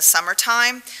back in the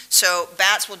summertime, so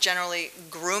bats will generally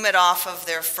groom it off of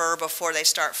their fur before they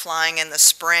start flying in the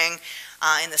spring.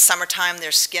 In the summertime,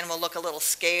 their skin will look a little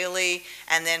scaly,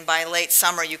 and then by late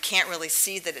summer, you can't really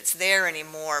see that it's there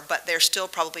anymore, but they're still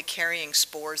probably carrying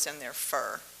spores in their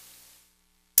fur.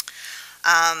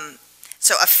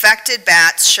 So affected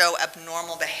bats show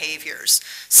abnormal behaviors.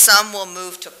 Some will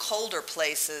move to colder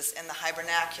places in the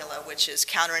hibernacula, which is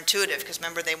counterintuitive, because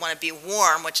remember, they want to be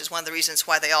warm, which is one of the reasons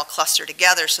why they all cluster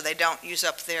together, so they don't use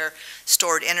up their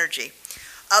stored energy.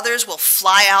 Others will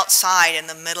fly outside in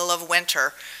the middle of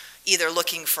winter, either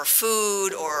looking for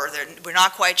food or we're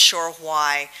not quite sure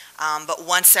why, but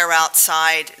once they're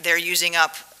outside, they're using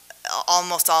up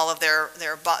almost all of their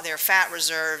fat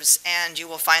reserves, and you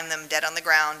will find them dead on the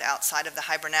ground outside of the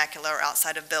hibernacula or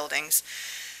outside of buildings.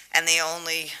 And they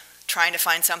only, trying to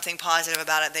find something positive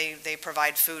about it, they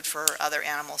provide food for other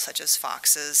animals such as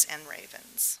foxes and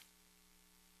ravens.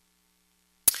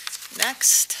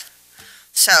 Next.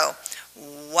 So,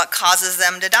 what causes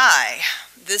them to die?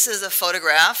 This is a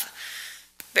photograph,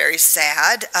 very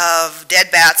sad, of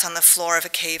dead bats on the floor of a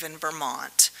cave in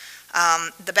Vermont.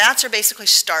 The bats are basically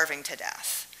starving to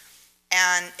death.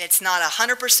 And it's not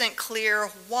 100% clear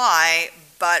why,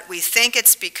 but we think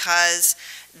it's because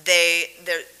the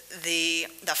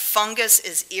fungus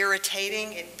is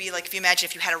irritating. It'd be like if you imagine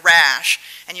if you had a rash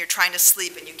and you're trying to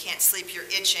sleep and you can't sleep, you're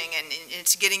itching and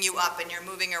it's getting you up and you're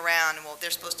moving around. Well, they're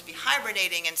supposed to be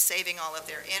hibernating and saving all of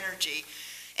their energy.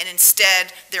 And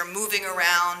instead, they're moving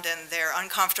around and they're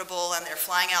uncomfortable and they're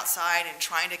flying outside and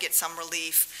trying to get some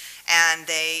relief. And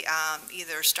they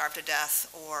either starve to death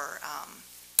or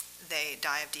they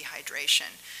die of dehydration,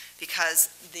 because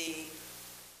the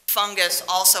fungus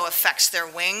also affects their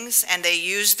wings, and they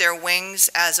use their wings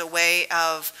as a way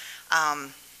of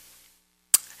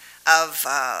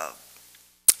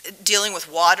dealing with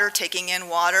water, taking in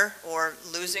water or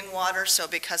losing water. So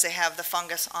because they have the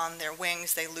fungus on their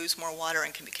wings, they lose more water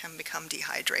and can become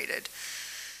dehydrated.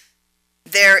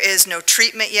 There is no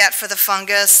treatment yet for the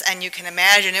fungus, and you can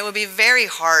imagine it would be very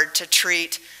hard to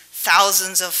treat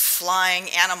thousands of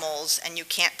flying animals, and you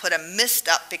can't put a mist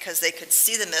up because they could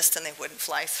see the mist and they wouldn't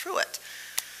fly through it.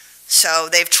 So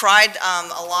they've tried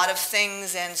a lot of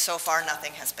things, and so far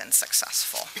nothing has been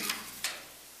successful.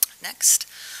 Next.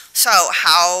 So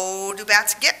how do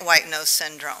bats get white nose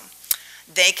syndrome?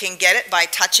 They can get it by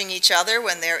touching each other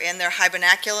when they're in their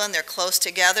hibernacula and they're close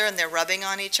together and they're rubbing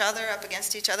on each other, up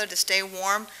against each other to stay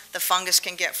warm. The fungus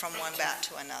can get from one bat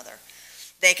to another.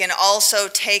 They can also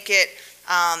take it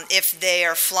if they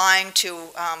are flying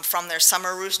from their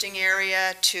summer roosting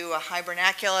area to a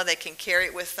hibernacula. They can carry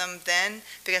it with them then,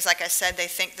 because like I said, they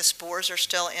think the spores are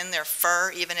still in their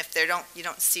fur, even if you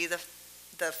don't see the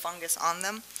fungus on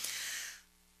them.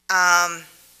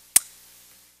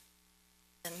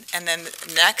 And then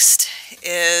next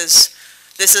is,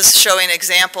 this is showing an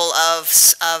example of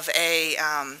some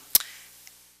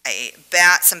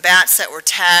bats that were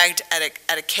tagged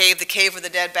at a cave, the cave where the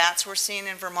dead bats were seen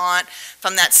in Vermont.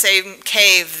 From that same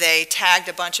cave, they tagged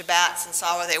a bunch of bats and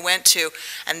saw where they went to,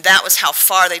 and that was how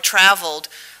far they traveled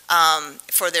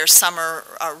for their summer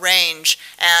range.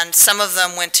 And some of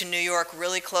them went to New York,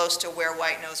 really close to where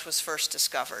white nose was first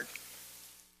discovered.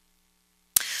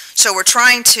 So we're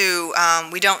trying to,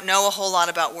 we don't know a whole lot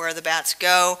about where the bats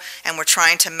go, and we're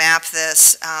trying to map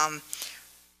this,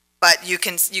 but you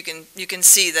can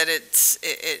see that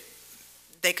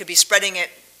they could be spreading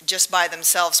it just by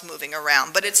themselves moving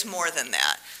around, but it's more than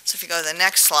that. So if you go to the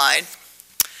next slide,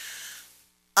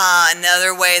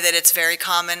 another way that it's very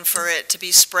common for it to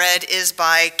be spread is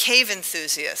by cave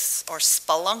enthusiasts or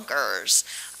spelunkers.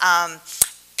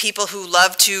 People who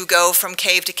love to go from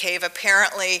cave to cave.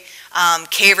 Apparently,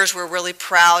 cavers were really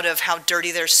proud of how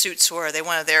dirty their suits were. They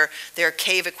wanted their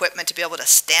cave equipment to be able to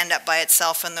stand up by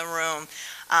itself in the room.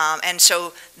 And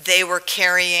so they were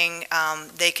carrying,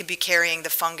 they could be carrying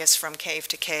the fungus from cave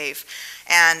to cave.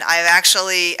 And I've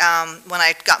actually, when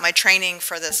I got my training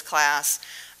for this class,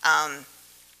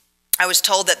 I was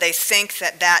told that they think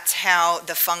that that's how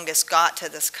the fungus got to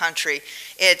this country.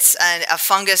 It's a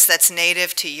fungus that's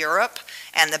native to Europe,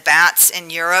 and the bats in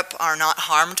Europe are not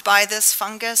harmed by this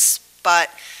fungus, but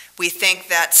we think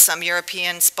that some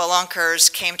European spelunkers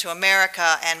came to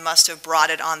America and must have brought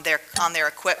it on their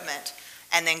equipment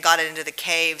and then got it into the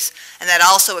caves. And that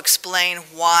also explains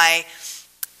why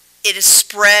it is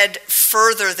spread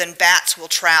further than bats will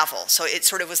travel. So it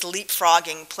sort of was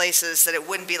leapfrogging places that it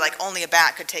wouldn't be like only a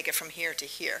bat could take it from here to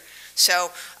here.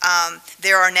 So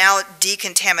there are now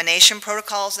decontamination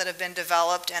protocols that have been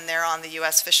developed, and they're on the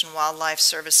U.S. Fish and Wildlife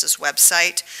Service's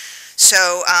website.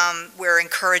 So we're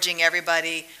encouraging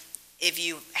everybody If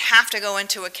you have to go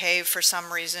into a cave for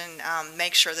some reason,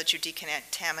 make sure that you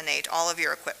decontaminate all of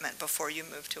your equipment before you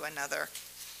move to another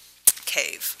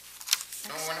cave.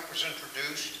 Know when it was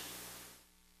introduced?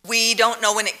 We don't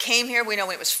know when it came here. We know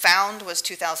when it was found was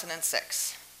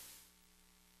 2006.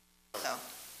 So,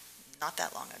 not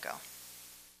that long ago.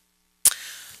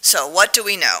 So, what do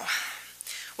we know?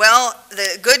 Well,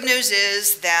 the good news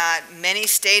is that many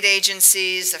state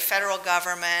agencies, the federal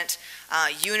government,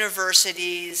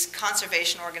 universities,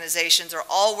 conservation organizations are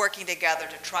all working together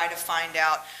to try to find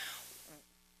out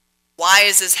why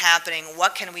is this happening,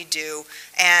 what can we do,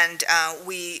 and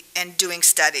doing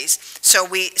studies. So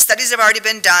studies have already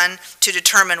been done to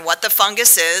determine what the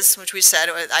fungus is, which I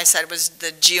said was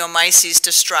the Geomyces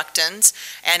destructans,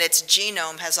 and its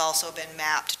genome has also been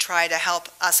mapped to try to help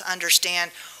us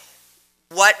understand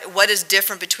what is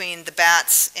different between the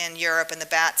bats in Europe and the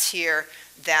bats here,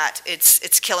 that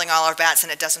it's killing all our bats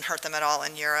and it doesn't hurt them at all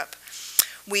in Europe.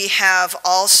 We have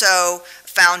also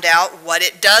found out what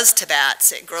it does to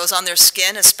bats. It grows on their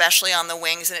skin, especially on the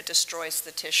wings, and it destroys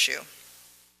the tissue.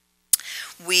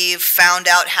 We've found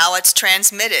out how it's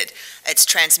transmitted. It's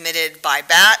transmitted by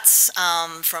bats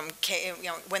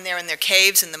when they're in their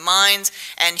caves in the mines,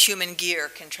 and human gear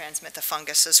can transmit the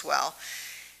fungus as well.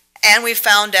 And we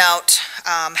found out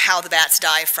how the bats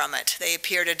die from it. They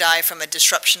appear to die from a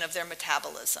disruption of their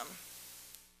metabolism.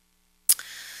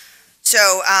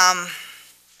 So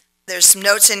there's some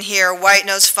notes in here.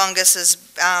 White-nose fungus has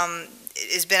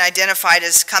been identified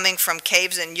as coming from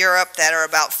caves in Europe that are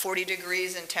about 40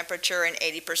 degrees in temperature and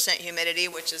 80% humidity,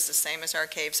 which is the same as our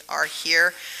caves are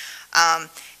here. And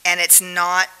it's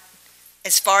not,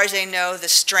 as far as they know, the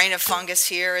strain of fungus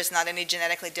here is not any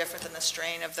genetically different than the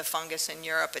strain of the fungus in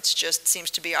Europe. It just seems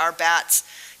to be our bats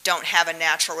don't have a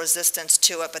natural resistance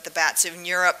to it, but the bats in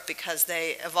Europe, because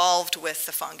they evolved with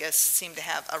the fungus, seem to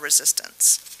have a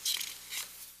resistance.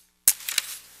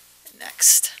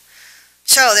 Next.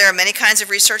 So there are many kinds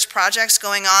of research projects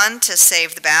going on to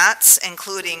save the bats,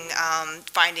 including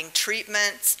finding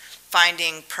treatments,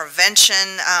 finding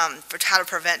prevention, for how to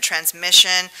prevent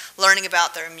transmission, learning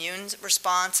about the immune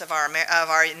response of our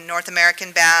North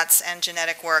American bats, and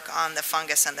genetic work on the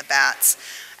fungus and the bats.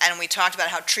 And we talked about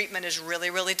how treatment is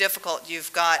really, really difficult.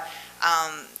 You've got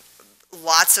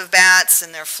lots of bats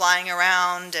and they're flying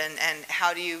around, and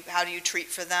how do you treat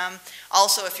for them?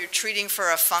 Also, if you're treating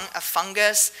for a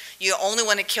fungus, you only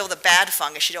want to kill the bad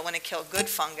fungus. You don't want to kill good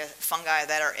fungi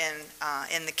that are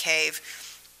in the cave.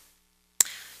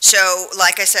 So,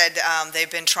 like I said, they've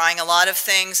been trying a lot of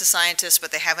things, the scientists,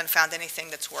 but they haven't found anything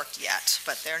that's worked yet.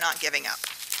 But they're not giving up.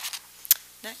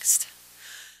 Next.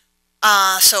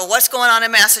 So what's going on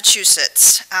in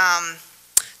Massachusetts?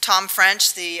 Tom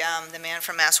French, the man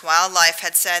from Mass Wildlife,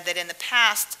 had said that in the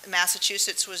past,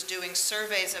 Massachusetts was doing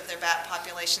surveys of their bat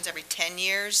populations every 10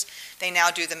 years. They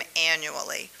now do them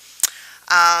annually.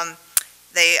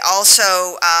 They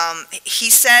also, he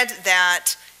said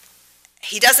that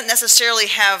he doesn't necessarily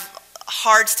have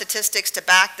hard statistics to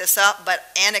back this up,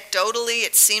 but anecdotally,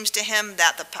 it seems to him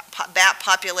that the bat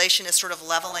population is sort of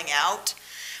leveling out,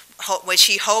 which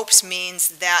he hopes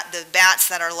means that the bats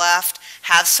that are left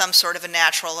have some sort of a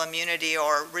natural immunity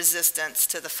or resistance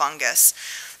to the fungus.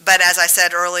 But as I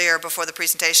said earlier before the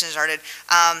presentation started,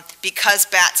 because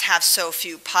bats have so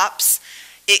few pups,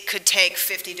 it could take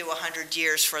 50 to 100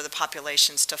 years for the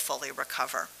populations to fully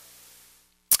recover.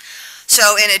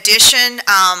 So in addition,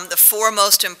 the 4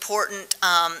 most important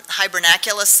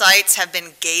hibernaculous sites have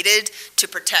been gated to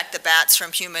protect the bats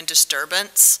from human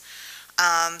disturbance.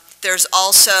 There's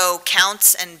also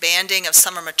counts and banding of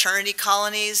summer maternity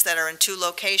colonies that are in 2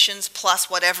 locations, plus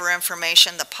whatever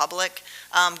information the public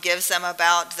gives them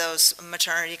about those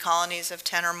maternity colonies of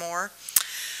 10 or more.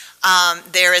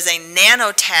 There is a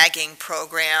nanotagging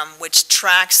program which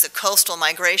tracks the coastal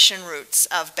migration routes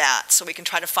of bats, so we can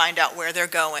try to find out where they're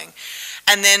going.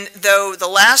 And then, though the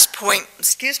last point,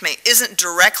 isn't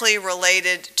directly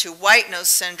related to white-nose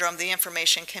syndrome, the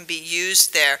information can be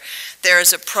used there. There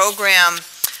is a program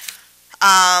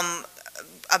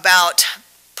about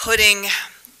putting,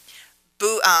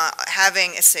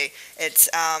 it's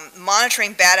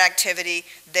monitoring bat activity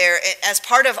there as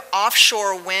part of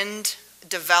offshore wind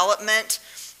development.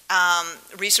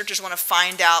 Researchers want to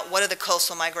find out what are the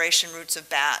coastal migration routes of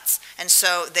bats. And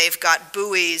so they've got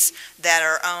buoys that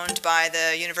are owned by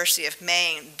the University of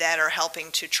Maine that are helping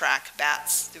to track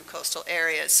bats through coastal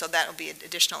areas. So that will be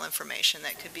additional information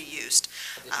that could be used.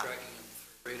 Are they tracking them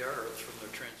through radar or from their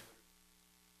transmitter?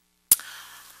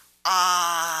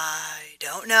 I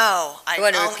don't know. I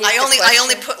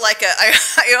only put like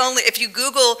if you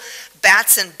Google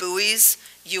bats and buoys,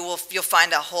 you'll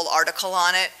find a whole article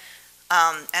on it.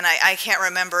 And I can't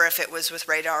remember if it was with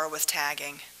radar or with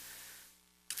tagging.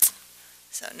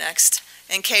 So next,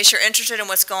 in case you're interested in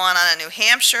what's going on in New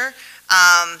Hampshire, New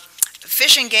Hampshire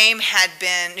Fish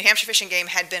and Game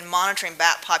had been monitoring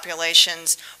bat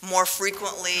populations more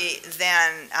frequently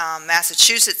than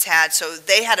Massachusetts had, so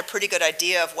they had a pretty good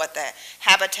idea of what the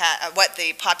habitat, what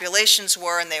the populations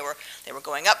were, and they were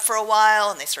going up for a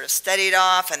while, and they sort of steadied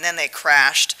off, and then they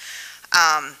crashed.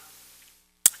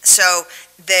 So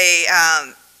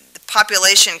the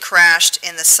population crashed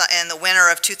in the winter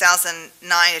of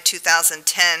 2009 to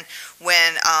 2010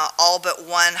 when all but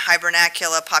one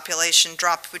hibernacula population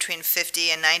dropped between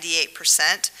 50 and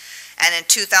 98%. And in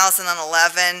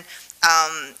 2011,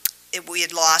 we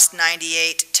had lost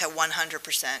 98 to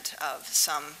 100%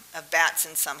 of bats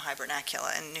and some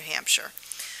hibernacula in New Hampshire.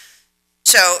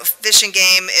 So Fish and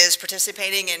Game is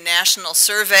participating in national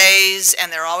surveys,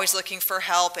 and they're always looking for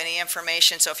help, any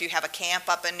information. So if you have a camp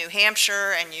up in New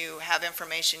Hampshire and you have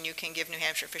information you can give New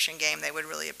Hampshire Fish and Game, they would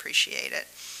really appreciate it.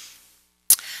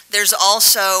 There's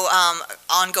also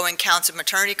ongoing counts of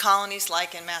maternity colonies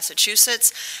like in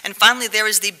Massachusetts. And finally, there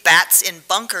is the Bats in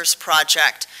Bunkers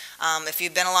project. If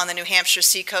you've been along the New Hampshire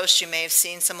seacoast, you may have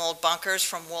seen some old bunkers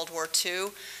from World War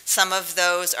II. Some of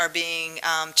those are being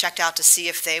checked out to see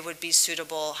if they would be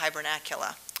suitable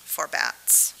hibernacula for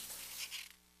bats.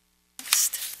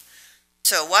 Next.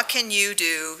 So what can you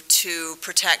do to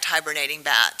protect hibernating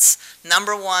bats?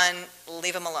 Number one,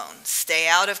 leave them alone. Stay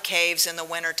out of caves in the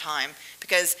wintertime,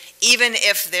 because even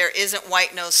if there isn't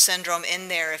white-nose syndrome in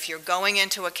there, if you're going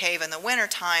into a cave in the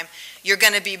wintertime, you're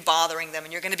going to be bothering them,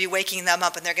 and you're going to be waking them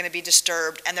up, and they're going to be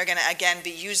disturbed, and they're going to, again,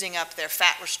 be using up their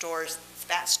fat stores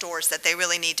that they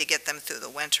really need to get them through the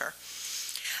winter.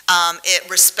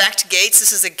 Respect gates.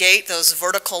 This is a gate. Those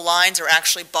vertical lines are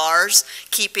actually bars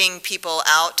keeping people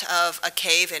out of a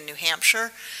cave in New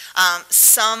Hampshire.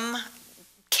 Some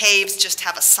caves just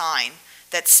have a sign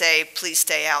that say, please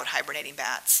stay out, hibernating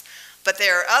bats. But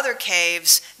there are other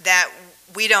caves that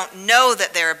we don't know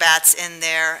that there are bats in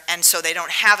there, and so they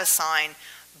don't have a sign.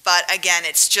 But again,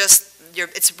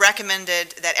 it's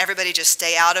recommended that everybody just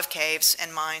stay out of caves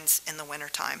and mines in the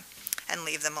wintertime and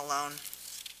leave them alone.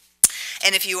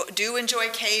 And if you do enjoy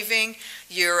caving,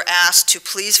 you're asked to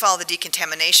please follow the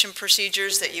decontamination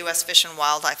procedures that U.S. Fish and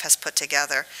Wildlife has put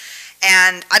together.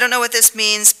 And I don't know what this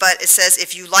means, but it says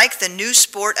if you like the new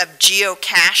sport of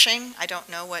geocaching, I don't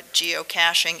know what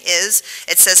geocaching is,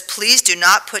 it says please do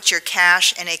not put your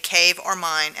cache in a cave or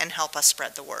mine and help us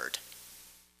spread the word.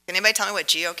 Can anybody tell me what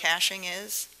geocaching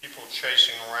is? People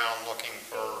chasing around looking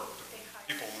for,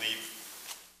 people leave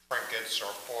trinkets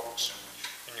or books,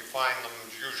 and you find them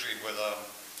usually with a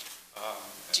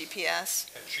GPS?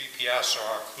 A GPS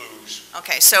or clues.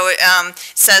 Okay, so it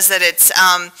says that it's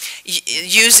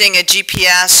using a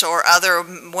GPS or other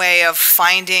way of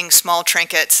finding small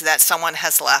trinkets that someone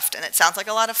has left. And it sounds like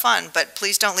a lot of fun, but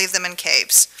please don't leave them in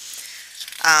caves.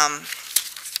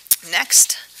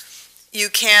 Next, you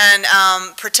can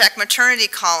protect maternity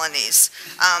colonies.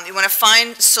 You want to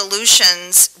find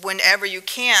solutions whenever you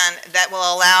can that will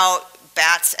allow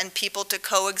bats and people to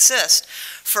coexist.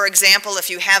 For example, if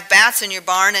you have bats in your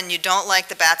barn and you don't like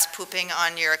the bats pooping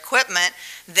on your equipment,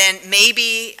 then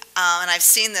maybe, and I've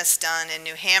seen this done in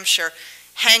New Hampshire,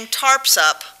 hang tarps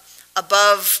up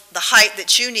above the height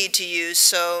that you need to use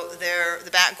so the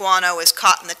bat guano is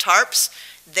caught in the tarps.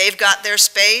 They've got their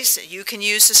space, you can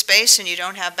use the space, and you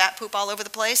don't have bat poop all over the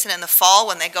place. And in the fall,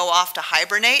 when they go off to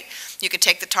hibernate, you can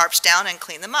take the tarps down and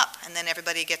clean them up, and then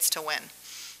everybody gets to win.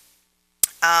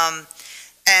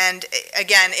 And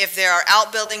again, if there are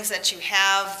outbuildings that you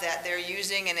have that they're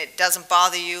using and it doesn't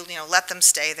bother you, let them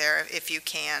stay there if you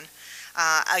can.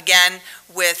 Again,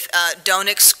 don't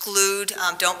exclude,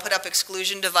 don't put up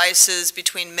exclusion devices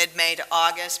between mid-May to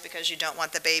August because you don't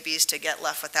want the babies to get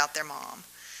left without their mom.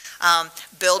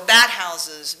 Build bat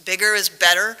houses. Bigger is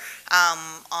better.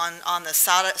 On the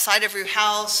side of your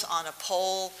house, on a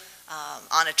pole,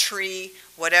 on a tree,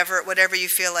 whatever you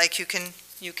feel like you can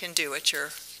do at your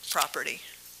property.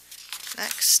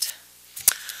 Next.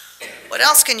 What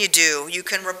else can you do? You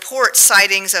can report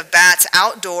sightings of bats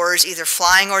outdoors, either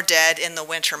flying or dead, in the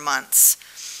winter months.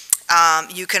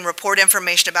 You can report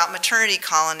information about maternity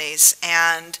colonies,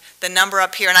 and the number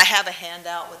up here, and I have a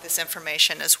handout with this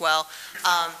information as well.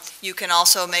 You can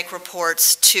also make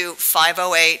reports to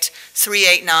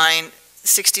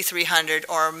 508-389-6300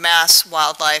 or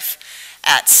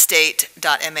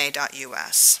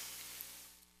masswildlife@state.ma.us.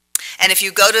 And if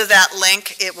you go to that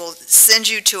link, it will send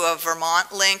you to a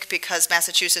Vermont link because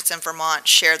Massachusetts and Vermont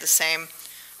share the same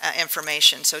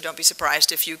information. So don't be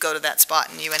surprised if you go to that spot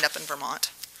and you end up in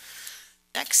Vermont.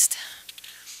 Next.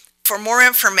 for more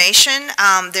information,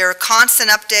 there are constant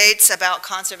updates about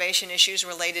conservation issues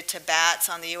related to bats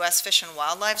on the U.S. Fish and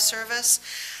Wildlife Service.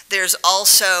 There's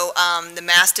also the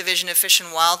Mass Division of Fish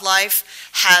and Wildlife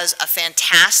has a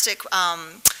fantastic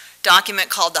document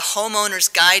called the Homeowner's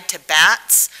Guide to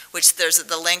Bats, which there's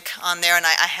the link on there, and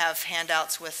I have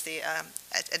handouts with the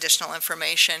additional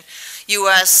information.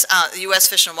 U.S.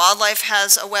 Fish and Wildlife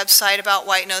has a website about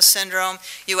white-nose syndrome.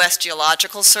 U.S.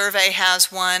 Geological Survey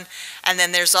has one, and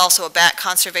then there's also a Bat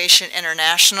Conservation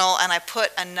International, and I put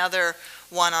another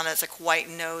one on, it's like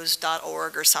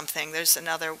whitenose.org or something. There's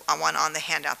another one on the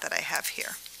handout that I have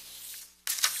here.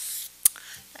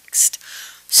 Next.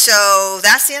 So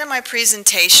that's the end of my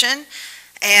presentation.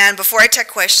 And before I take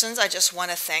questions, I just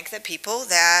want to thank the people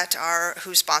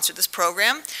who sponsored this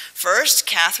program. First,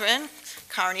 Catherine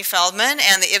Carney Feldman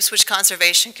and the Ipswich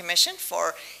Conservation Commission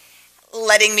for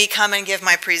letting me come and give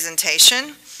my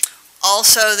presentation.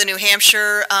 Also, the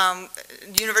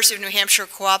University of New Hampshire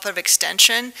Cooperative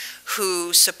Extension,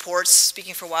 who supports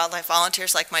Speaking for Wildlife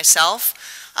volunteers like myself.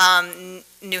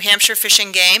 New Hampshire Fish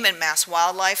and Game and Mass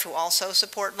Wildlife, who also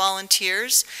support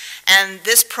volunteers. And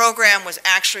this program was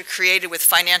actually created with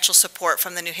financial support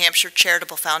from the New Hampshire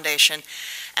Charitable Foundation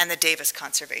and the Davis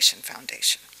Conservation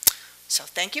Foundation. So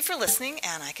thank you for listening,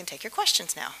 and I can take your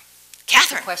questions now.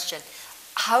 Catherine. Question.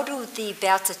 How do the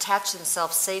bats attach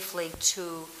themselves safely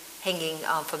to hanging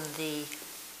from the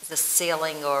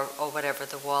ceiling or whatever,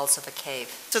 the walls of a cave?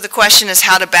 So the question is,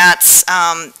 how do bats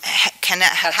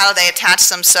how do they attach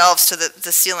themselves to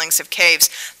the ceilings of caves?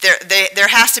 There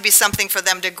has to be something for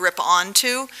them to grip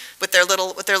onto with their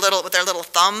little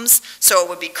thumbs. So it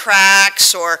would be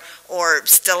cracks or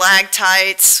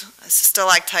stalactites.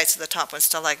 Stalactites are the top ones.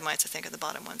 Stalagmites, I think, are the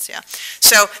bottom ones. Yeah.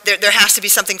 So there has to be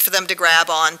something for them to grab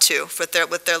onto with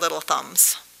their little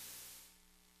thumbs.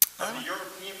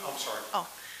 European, I'm sorry. Oh,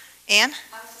 Anne?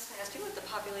 I was just going to ask you what the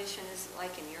population is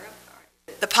like in Europe?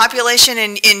 The population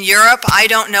in Europe, I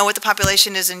don't know what the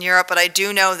population is in Europe, but I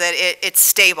do know that it's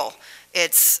stable.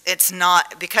 It's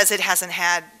not, because it hasn't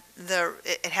had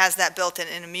it has that built-in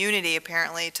immunity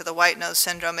apparently to the white-nose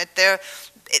syndrome. Their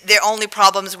only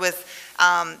problems with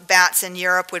bats in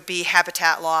Europe would be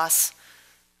habitat loss.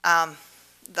 Same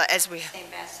bats that we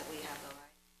have, though, right?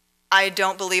 I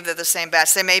don't believe they're the same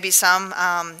bats. There may be some.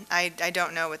 I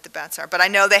don't know what the bats are, but I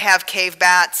know they have cave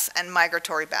bats and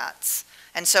migratory bats.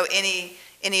 And so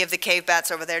any of the cave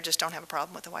bats over there just don't have a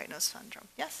problem with the white-nose syndrome.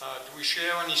 Yes? Do we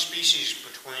share any species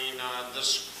between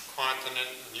this continent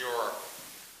and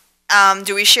Europe?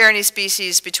 Do we share any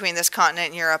species between this continent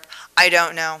and Europe? I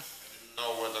don't know. I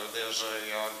don't know whether there's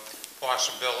a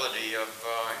possibility of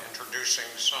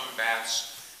introducing some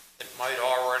bats that might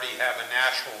already have a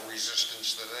natural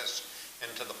resistance to this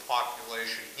into the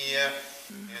population here.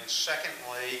 And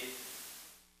secondly,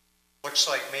 looks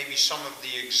like maybe some of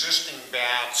the existing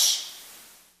bats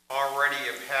already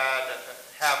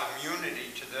have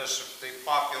immunity to this if the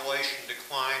population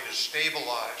decline is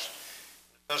stabilized.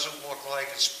 It doesn't look like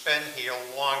it's been here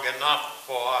long enough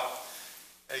for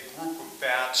a group of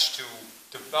bats to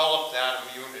develop that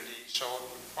immunity, so it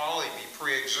would probably be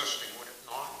pre-existing, would it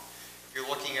not? If you're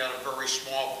looking at a very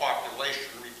small population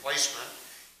replacement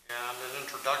and an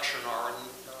introduction or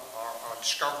a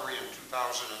discovery in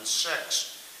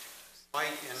 2006,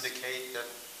 might indicate that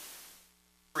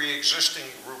pre-existing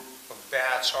group of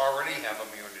bats already have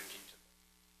immunity to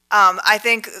them. I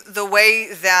think the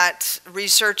way that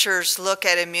researchers look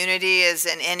at immunity is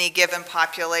in any given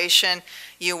population,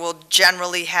 you will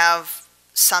generally have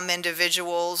some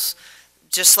individuals,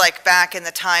 just like back in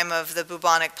the time of the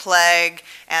bubonic plague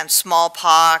and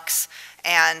smallpox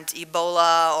and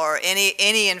Ebola or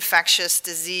any infectious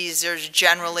disease, there's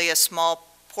generally a small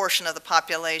portion of the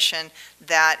population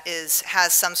that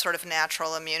has some sort of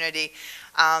natural immunity.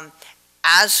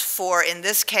 As for in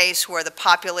this case where the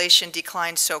population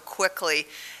declined so quickly,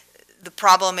 the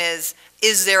problem is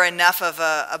there enough of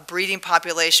a breeding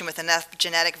population with enough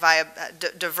genetic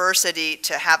diversity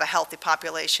to have a healthy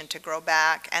population to grow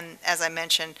back? And as I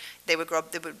mentioned,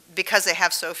 because they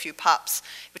have so few pups,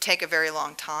 it would take a very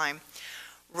long time.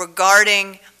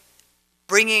 Regarding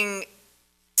bringing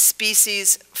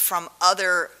species from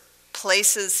other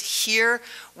places here,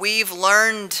 we've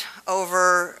learned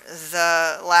over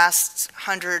the last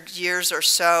 100 years or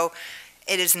so,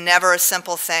 it is never a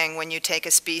simple thing when you take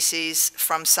a species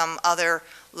from some other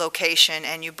location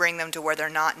and you bring them to where they're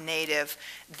not native.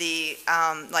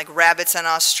 Like rabbits in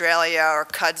Australia or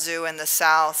kudzu in the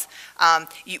south,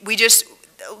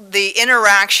 the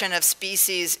interaction of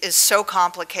species is so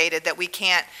complicated that we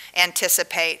can't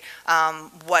anticipate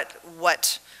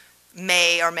what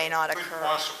may or may not occur. Could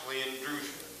possibly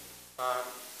induce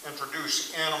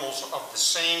introduce animals of the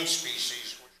same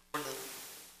species, which wouldn't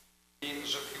be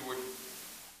as if you would,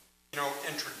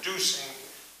 introducing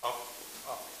a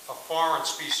foreign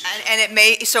species. And it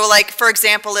may, so like, for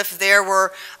example, if there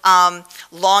were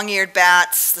long-eared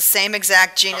bats, the same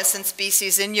exact genus and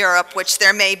species in Europe, which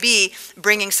there may be,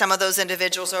 bringing some of those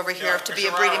individuals over here to be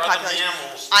a breeding population.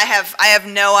 I have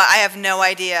no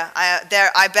idea.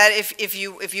 I bet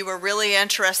if you were really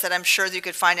interested, I'm sure you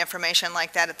could find information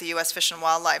like that at the U.S. Fish and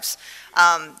Wildlife's,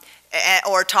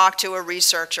 or talk to a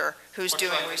researcher who's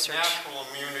doing research. Natural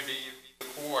immunity would be the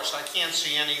course. I can't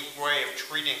see any way of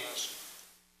treating this.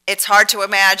 It's hard to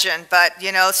imagine, but,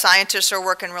 scientists are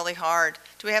working really hard.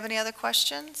 Do we have any other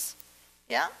questions?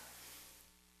 Yeah?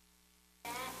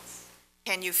 Bats.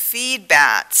 Can you feed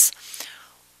bats?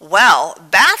 Well,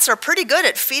 bats are pretty good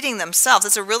at feeding themselves.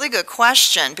 It's a really good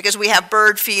question because we have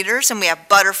bird feeders and we have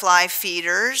butterfly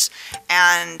feeders,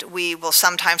 and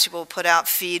sometimes people will put out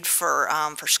feed for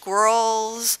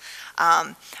squirrels,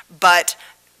 but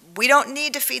we don't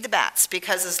need to feed the bats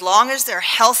because as long as they're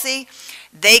healthy,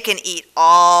 they can eat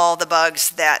all the bugs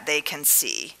that they can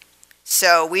see.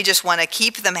 So we just want to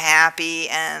keep them happy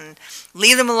and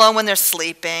leave them alone when they're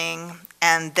sleeping,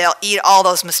 and they'll eat all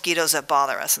those mosquitoes that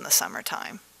bother us in the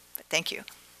summertime. But thank you.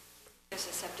 They're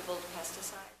susceptible to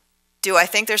pesticides? Do I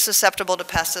think they're susceptible to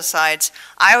pesticides?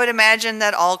 I would imagine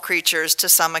that all creatures, to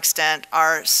some extent,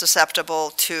 are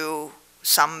susceptible to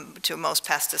most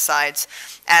pesticides.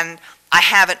 And I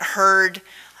haven't heard,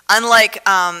 unlike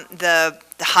the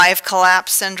hive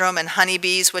collapse syndrome in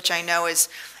honeybees, which I know is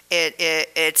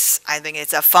I think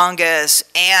it's a fungus,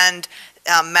 and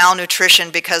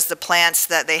malnutrition because the plants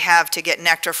that they have to get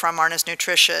nectar from aren't as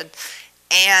nutritious,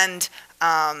 and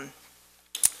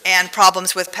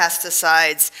problems with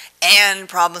pesticides, and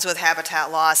problems with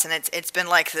habitat loss, and it's been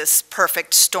like this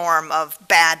perfect storm of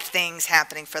bad things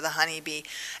happening for the honeybee.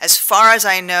 As far as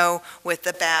I know, with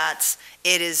the bats,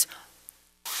 it is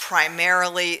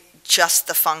primarily just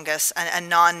the fungus, a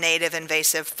non-native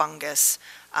invasive fungus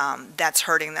that's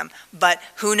hurting them. But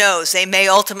who knows? They may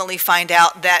ultimately find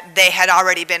out that they had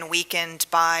already been weakened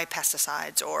by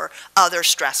pesticides or other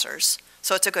stressors.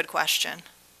 So it's a good question.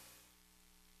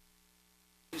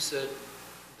 You said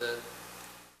that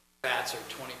bats are 20%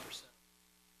 of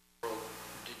the world.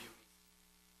 Did you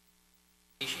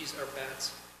mean species are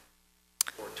bats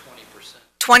or 20%?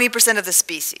 20% of the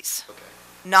species, Okay.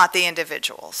 not the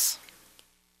individuals.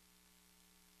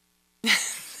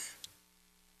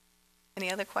 Any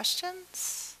other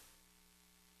questions?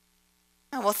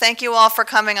 Oh, well, thank you all for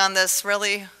coming on this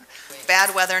really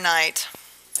bad weather night.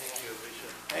 Thank you, Alicia.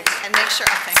 And make sure,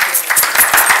 thank you.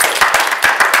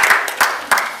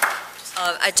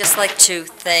 I'd just like to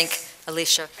thank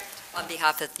Alicia on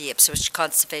behalf of the Ipswich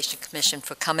Conservation Commission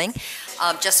for coming.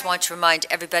 Just want to remind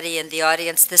everybody in the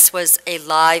audience, this was a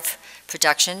live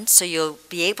production, so you'll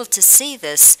be able to see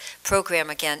this program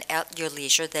again at your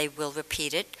leisure. They will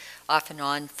repeat it off and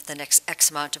on for the next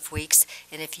X amount of weeks,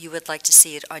 and if you would like to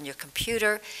see it on your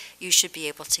computer, you should be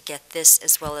able to get this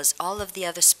as well as all of the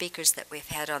other speakers that we've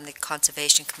had on the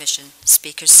Conservation Commission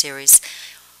Speaker Series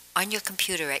on your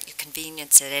computer at your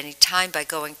convenience at any time by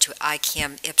going to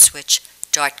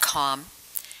ICAMIpswich.com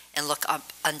and look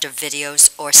up under videos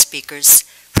or speakers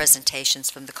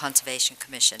presentations from the Conservation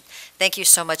Commission. Thank you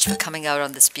so much for coming out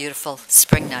on this beautiful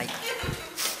spring night.